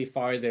slightly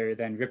farther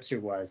than Ripser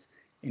was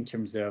in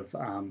terms of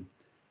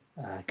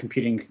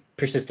computing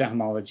persistent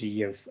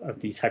homology of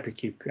these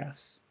hypercube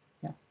graphs.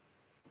 Yeah.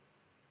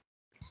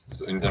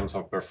 So in terms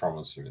of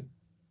performance, you mean?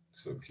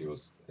 So he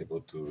was able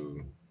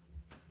to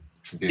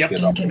get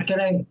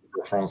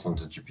performance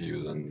onto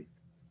GPUs, and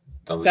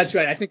that's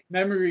right. I think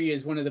memory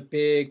is one of the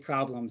big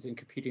problems in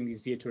computing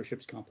these Viator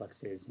strips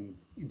complexes. And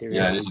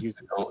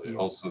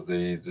also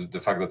the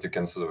fact that you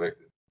can sort of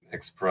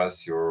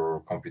express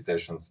your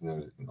computations in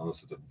a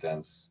sort of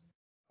dense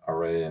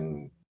array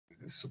and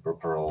super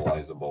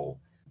parallelizable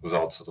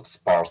without sort of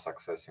sparse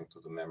accessing to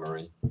the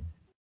memory.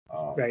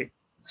 Right.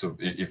 So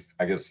if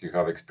I guess you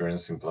have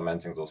experience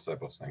implementing those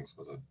type of things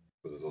with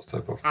those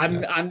type of.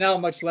 I'm now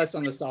much less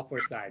on the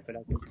software side, but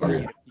I can tell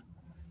you.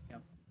 Yeah.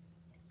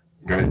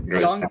 Great.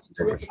 Young, do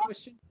you have a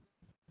question?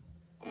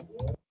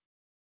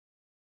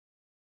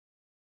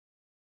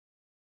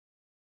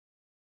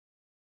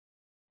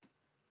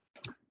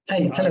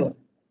 Hey, hello.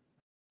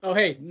 Oh,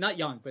 hey, not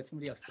Yang, but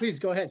somebody else. Please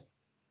go ahead.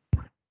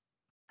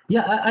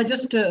 Yeah, I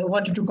just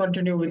wanted to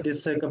continue with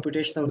this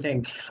computational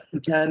thing.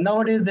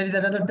 Nowadays, there is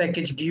another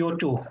package,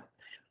 VO2,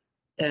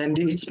 and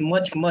it's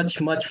much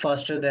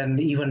faster than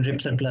even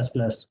Ripser++.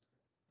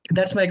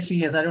 That's my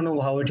experience. I don't know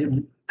how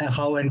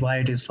and why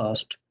it is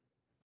fast.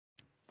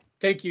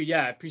 Thank you.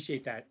 Yeah, I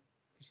appreciate that.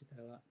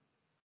 A lot.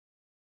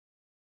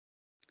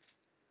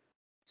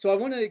 So I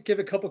want to give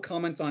a couple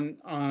comments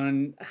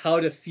on how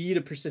to feed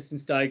a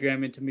persistence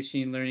diagram into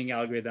machine learning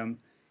algorithm.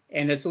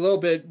 And it's a little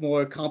bit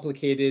more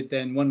complicated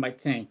than one might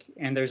think.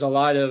 And there's a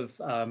lot of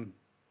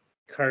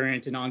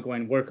current and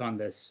ongoing work on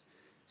this.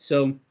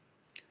 So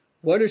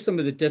what are some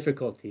of the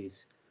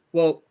difficulties?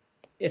 Well,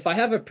 if I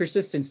have a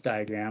persistence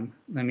diagram,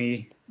 let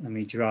me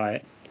draw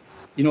it.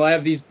 You know, I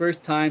have these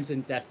birth times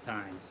and death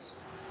times.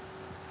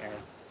 Okay.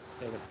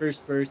 So the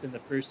first birth and the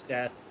first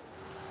death.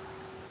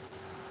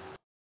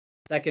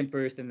 Second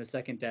birth and the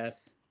second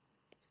death,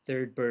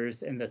 third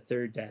birth and the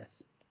third death.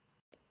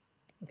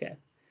 Okay,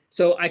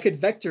 so I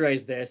could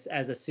vectorize this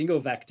as a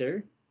single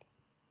vector.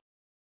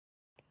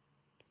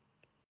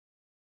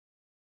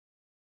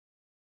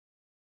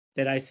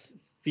 That I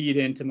feed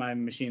into my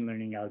machine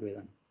learning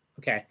algorithm.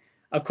 Okay,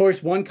 of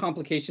course, one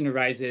complication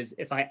arises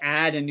if I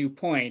add a new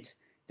point,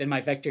 then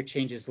my vector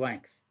changes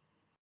length.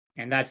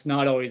 And that's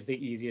not always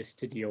the easiest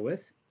to deal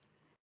with.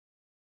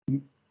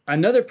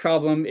 Another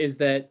problem is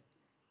that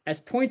as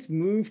points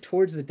move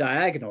towards the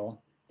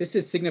diagonal, this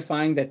is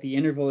signifying that the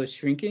interval is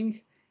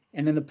shrinking,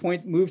 and then the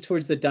point moves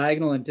towards the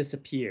diagonal and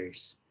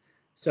disappears.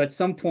 So at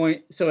some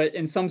point,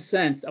 in some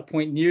sense, a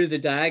point near the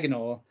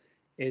diagonal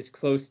is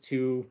close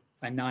to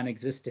a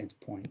non-existent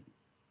point.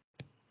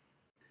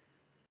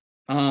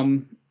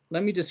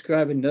 Let me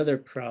describe another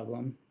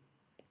problem.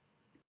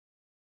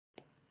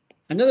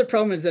 Another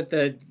problem is that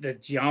the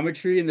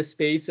geometry in the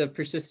space of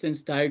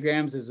persistence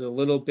diagrams is a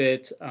little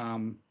bit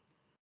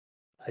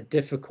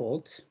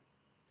difficult.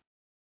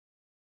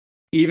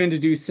 Even to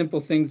do simple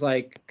things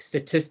like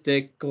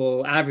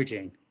statistical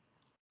averaging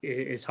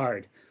is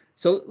hard.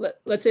 So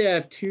let's say I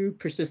have two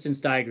persistence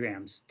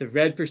diagrams, the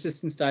red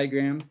persistence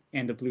diagram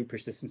and the blue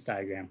persistence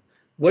diagram.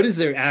 What is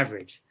their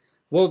average?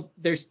 Well,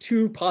 there's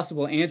two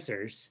possible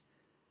answers.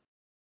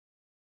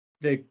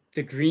 The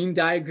green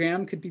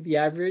diagram could be the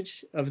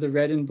average of the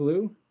red and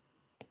blue,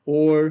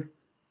 or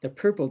the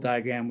purple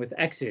diagram with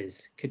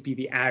X's could be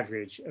the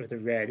average of the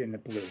red and the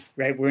blue,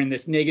 right? We're in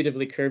this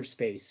negatively curved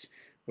space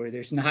where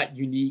there's not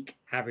unique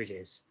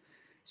averages.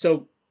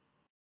 So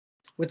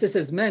what this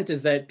has meant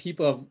is that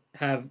people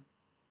have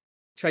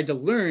tried to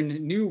learn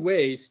new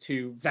ways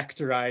to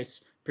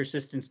vectorize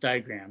persistence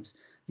diagrams.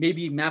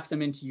 Maybe map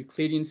them into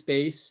Euclidean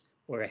space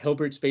or a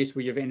Hilbert space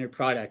where you have inner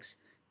products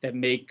that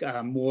make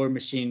more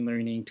machine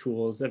learning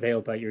tools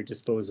available at your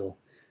disposal.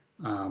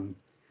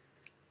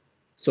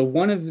 So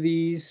one of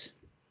these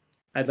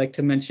I'd like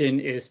to mention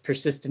is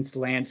persistence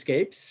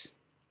landscapes,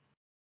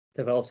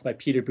 developed by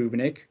Peter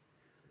Bubnik.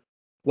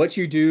 What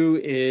you do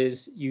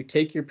is you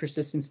take your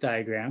persistence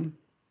diagram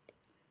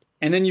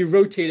and then you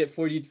rotate it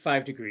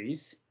 45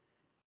 degrees.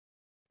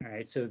 All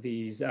right, so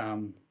these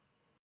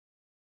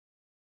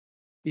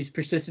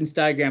persistence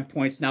diagram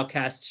points now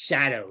cast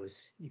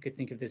shadows. You could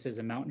think of this as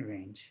a mountain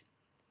range.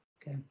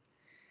 Okay.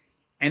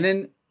 And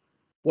then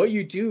what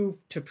you do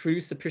to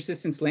produce the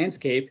persistence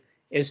landscape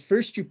is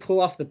first you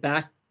pull off the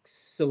back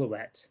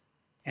silhouette,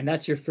 and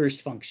that's your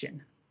first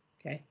function.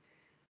 Okay.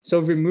 So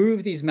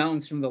remove these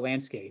mountains from the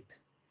landscape,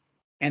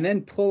 and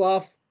then pull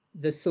off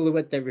the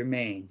silhouette that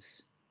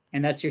remains,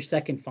 and that's your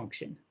second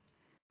function.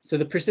 So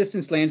the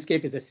persistence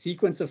landscape is a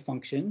sequence of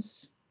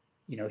functions.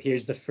 You know,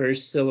 here's the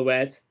first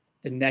silhouette,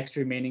 the next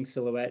remaining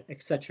silhouette,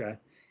 etc.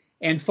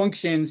 And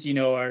functions, you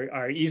know,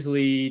 are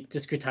easily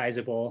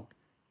discretizable.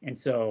 And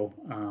so,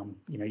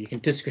 you know, you can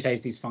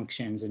discretize these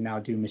functions and now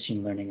do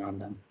machine learning on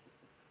them.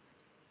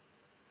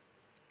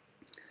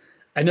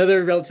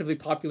 Another relatively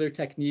popular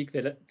technique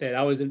that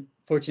I was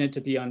fortunate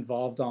to be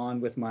involved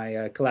on with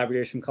my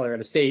collaborators from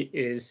Colorado State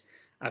is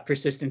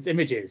persistence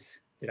images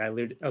that I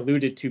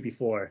alluded to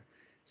before.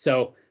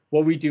 So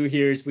what we do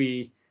here is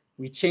we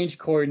change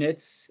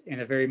coordinates in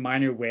a very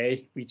minor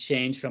way. We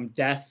change from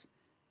death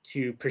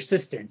to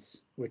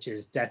persistence, which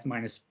is death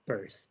minus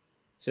birth.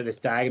 So this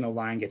diagonal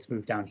line gets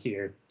moved down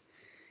here.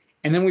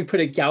 And then we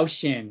put a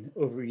Gaussian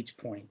over each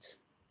point,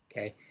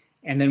 okay?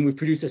 And then we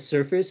produce a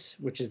surface,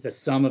 which is the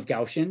sum of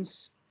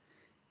Gaussians.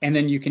 And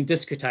then you can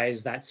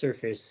discretize that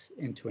surface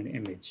into an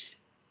image,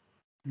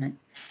 right?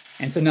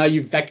 And so now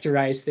you've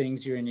vectorized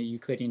things, you're in a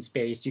Euclidean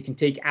space. You can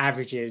take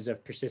averages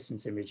of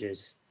persistence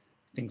images,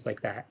 things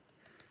like that.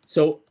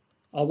 So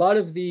a lot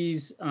of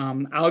these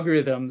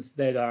algorithms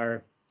that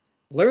are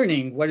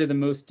learning what are the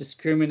most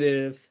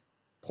discriminative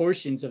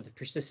portions of the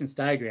persistence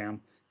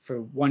diagram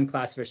for one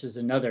class versus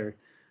another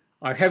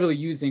are heavily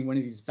using one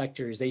of these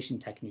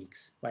vectorization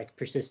techniques like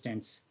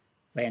persistence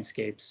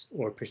landscapes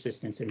or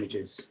persistence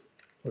images,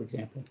 for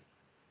example.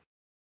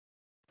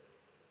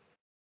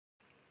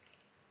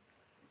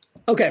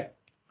 Okay,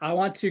 I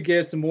want to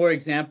give some more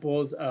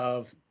examples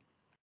of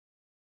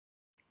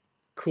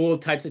cool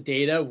types of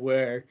data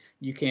where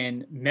you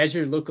can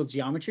measure local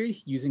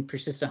geometry using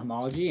persistent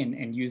homology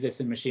and use this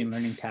in machine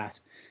learning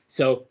tasks.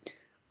 So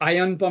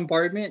ion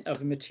bombardment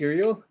of a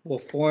material will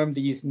form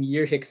these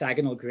near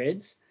hexagonal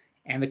grids.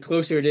 And the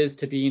closer it is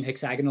to being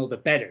hexagonal, the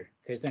better,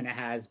 because then it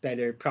has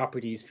better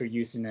properties for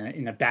use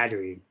in a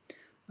battery.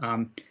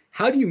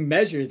 How do you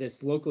measure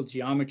this local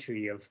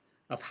geometry of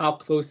how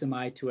close am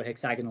I to a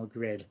hexagonal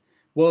grid?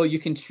 Well, you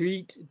can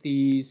treat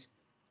these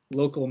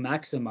local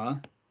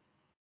maxima,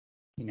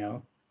 you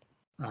know,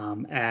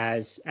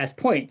 as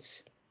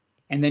points,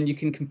 and then you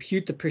can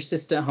compute the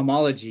persistent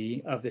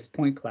homology of this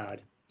point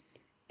cloud.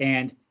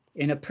 And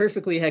in a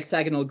perfectly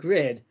hexagonal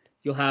grid,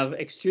 you'll have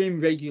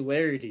extreme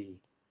regularity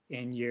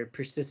in your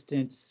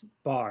persistence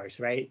bars,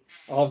 right?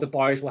 All of the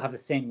bars will have the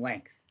same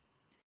length.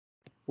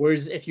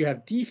 Whereas if you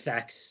have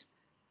defects,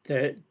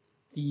 the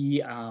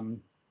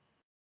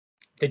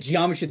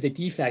geometry of the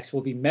defects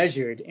will be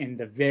measured in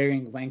the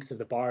varying lengths of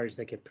the bars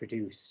that get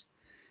produced.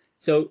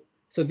 So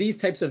these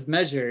types of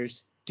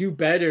measures do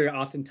better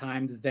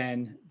oftentimes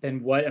than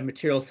what a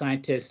material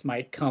scientist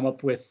might come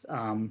up with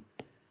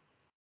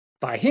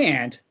by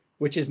hand,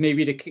 which is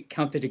maybe to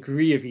count the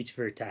degree of each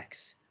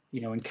vertex, you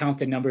know, and count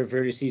the number of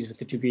vertices with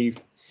the degree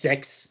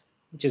 6,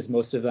 which is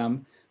most of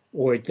them,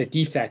 or the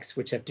defects,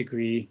 which have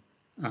degree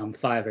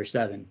 5 or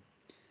 7.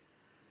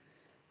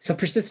 So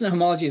persistent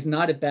homology is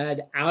not a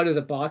bad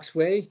out-of-the-box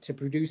way to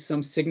produce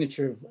some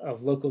signature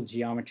of local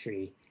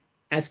geometry,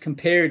 as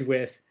compared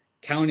with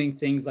counting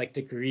things like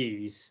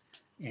degrees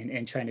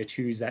and trying to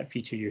choose that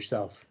feature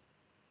yourself.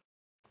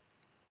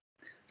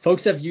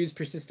 Folks have used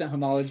persistent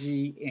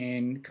homology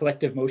in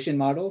collective motion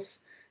models.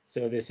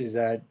 So this is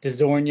a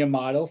Dzornia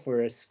model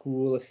for a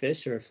school of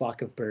fish or a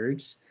flock of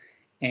birds.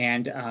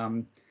 And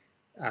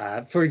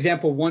for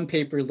example, one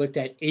paper looked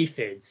at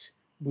aphids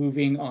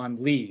moving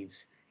on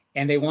leaves,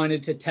 and they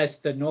wanted to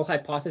test the null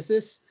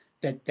hypothesis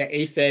that the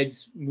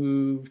aphids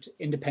moved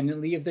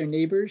independently of their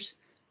neighbors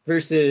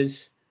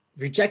versus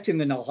rejecting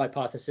the null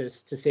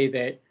hypothesis to say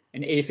that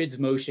an aphid's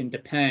motion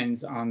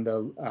depends on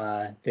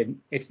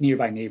its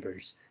nearby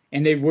neighbors.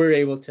 And they were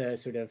able to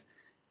sort of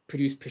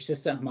produce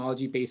persistent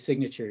homology-based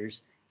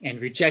signatures and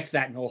reject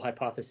that null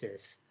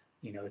hypothesis,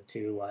 you know,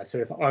 to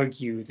sort of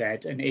argue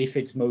that an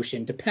aphid's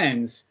motion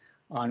depends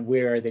on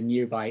where are the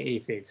nearby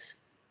aphids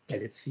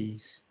that it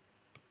sees.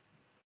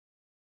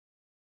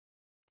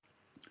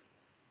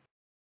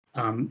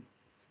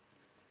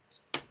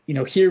 You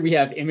know, here we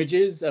have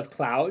images of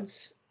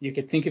clouds. You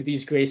could think of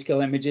these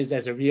grayscale images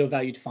as a real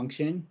valued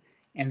function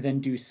and then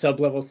do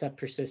sublevel set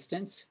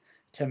persistence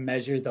to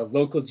measure the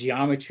local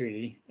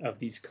geometry of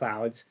these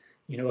clouds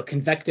You know, a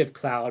convective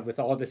cloud with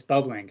all this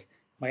bubbling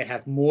might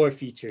have more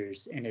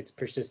features in its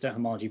persistent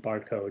homology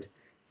barcode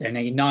than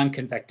a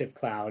non-convective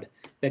cloud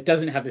that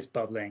doesn't have this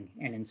bubbling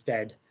and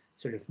instead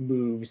sort of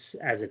moves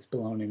as it's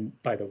blown in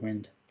by the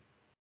wind.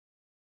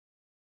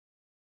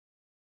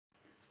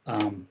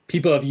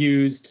 People have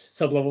used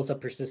sublevels of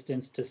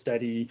persistence to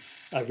study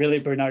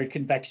Rayleigh-Bernard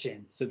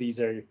convection. So these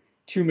are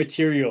two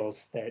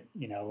materials that,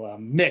 you know,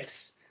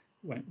 mix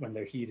when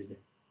they're heated.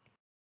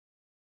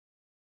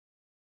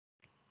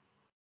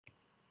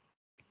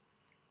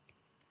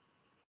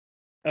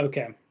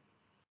 Okay.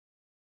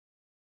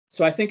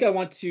 So I think I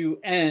want to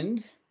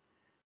end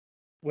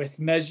with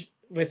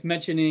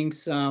mentioning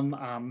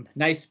some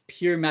nice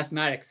pure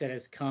mathematics that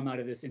has come out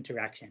of this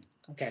interaction.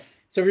 Okay.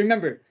 So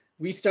remember,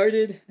 we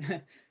started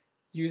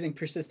using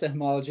persistent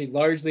homology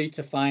largely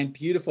to find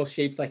beautiful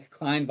shapes like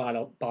Klein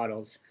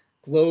bottles,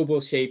 global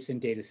shapes in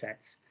data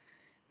sets.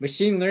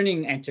 Machine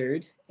learning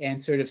entered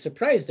and sort of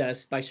surprised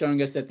us by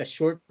showing us that the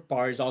short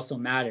bars also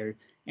matter,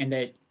 and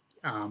that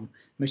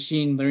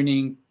machine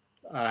learning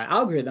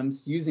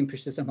algorithms using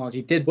persistent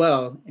homology did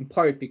well, in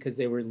part because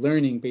they were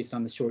learning based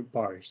on the short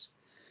bars.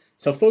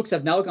 So folks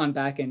have now gone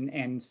back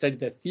and studied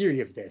the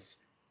theory of this.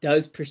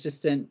 Does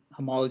persistent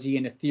homology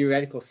in a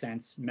theoretical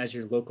sense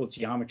measure local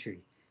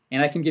geometry?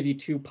 And I can give you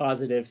two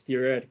positive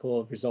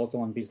theoretical results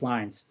along these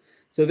lines.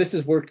 So this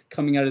is work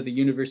coming out of the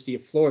University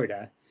of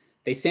Florida.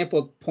 They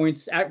sampled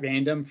points at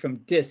random from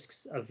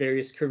disks of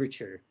various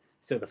curvature.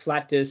 So the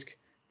flat disk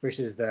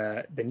versus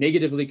the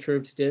negatively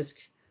curved disk,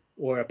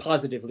 or a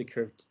positively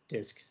curved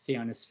disk, say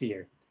on a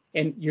sphere.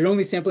 And you're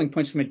only sampling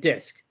points from a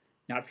disk,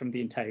 not from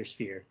the entire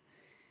sphere.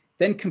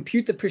 Then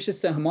compute the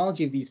persistent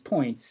homology of these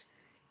points,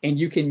 and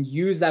you can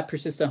use that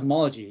persistent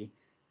homology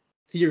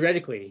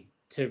theoretically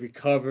to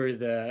recover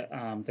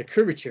the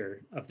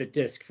curvature of the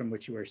disk from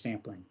which you are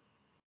sampling.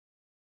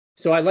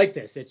 So I like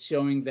this. It's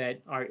showing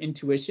that our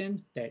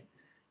intuition that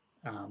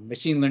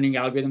machine learning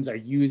algorithms are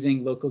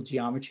using local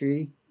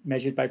geometry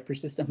measured by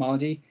persistent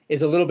homology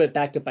is a little bit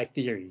backed up by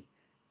theory.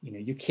 You know,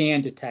 you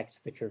can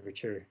detect the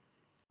curvature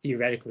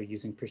theoretically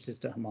using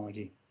persistent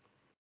homology.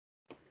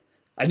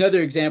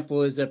 Another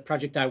example is a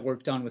project I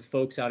worked on with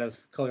folks out of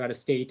Colorado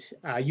State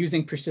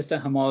using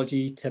persistent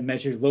homology to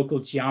measure local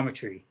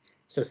geometry.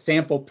 So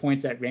sample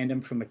points at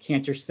random from a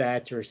Cantor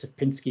set or a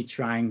Sierpinski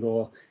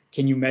triangle.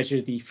 Can you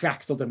measure the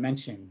fractal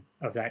dimension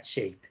of that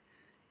shape?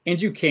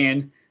 And you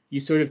can. You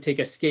sort of take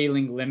a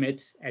scaling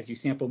limit as you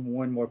sample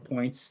more and more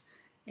points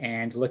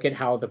and look at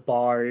how the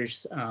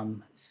bars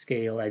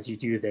scale as you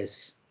do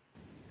this.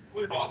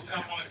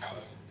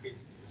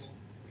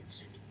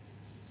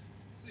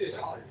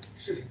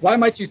 Why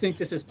might you think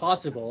this is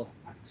possible?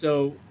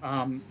 So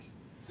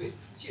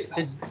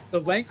the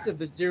lengths of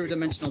the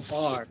zero-dimensional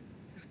bar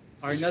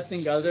are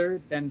nothing other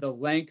than the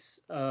lengths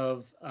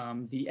of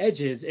the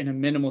edges in a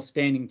minimal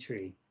spanning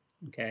tree.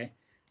 Okay,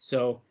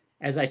 so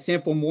as I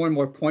sample more and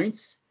more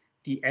points,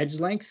 the edge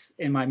lengths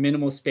in my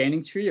minimal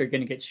spanning tree are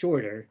going to get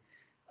shorter,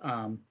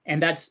 and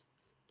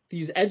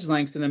these edge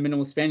lengths in the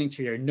minimal spanning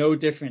tree are no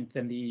different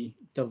than the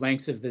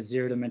lengths of the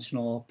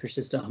zero-dimensional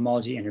persistent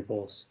homology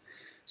intervals.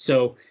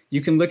 So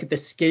you can look at the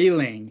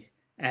scaling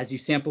as you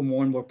sample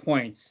more and more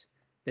points.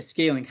 The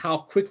scaling, how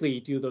quickly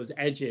do those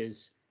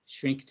edges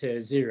shrink to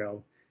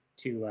zero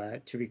to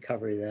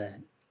recover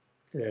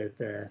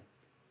the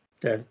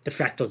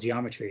fractal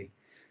geometry?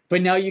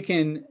 But now you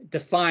can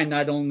define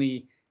not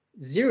only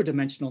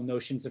zero-dimensional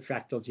notions of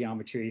fractal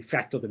geometry,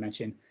 fractal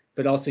dimension,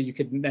 but also you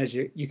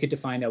could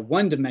define a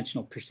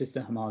one-dimensional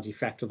persistent homology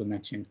fractal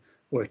dimension,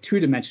 or a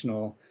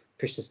two-dimensional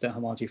persistent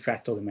homology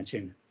fractal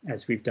dimension,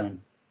 as we've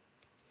done.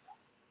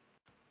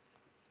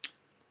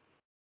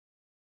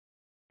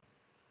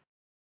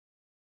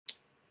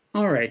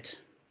 All right.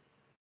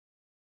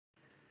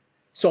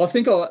 So I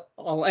think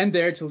I'll end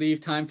there to leave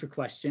time for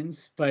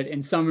questions. But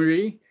in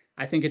summary,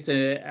 I think it's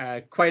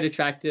a quite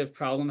attractive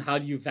problem. How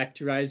do you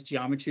vectorize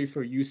geometry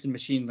for use in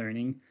machine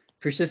learning?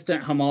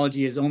 Persistent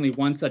homology is only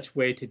one such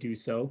way to do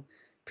so.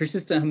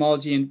 Persistent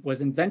homology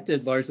was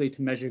invented largely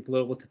to measure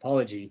global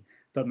topology,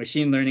 but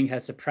machine learning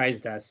has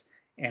surprised us,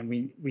 and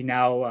we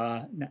now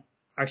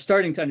are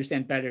starting to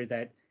understand better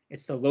that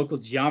it's the local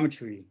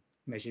geometry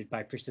measured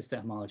by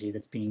persistent homology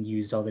that's being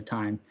used all the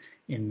time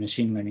in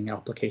machine learning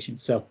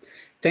applications. So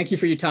thank you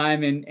for your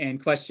time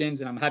and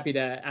questions, and I'm happy to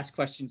ask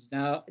questions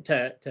now,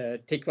 to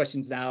take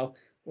questions now,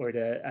 or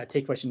to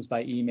take questions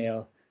by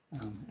email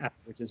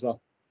afterwards as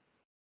well.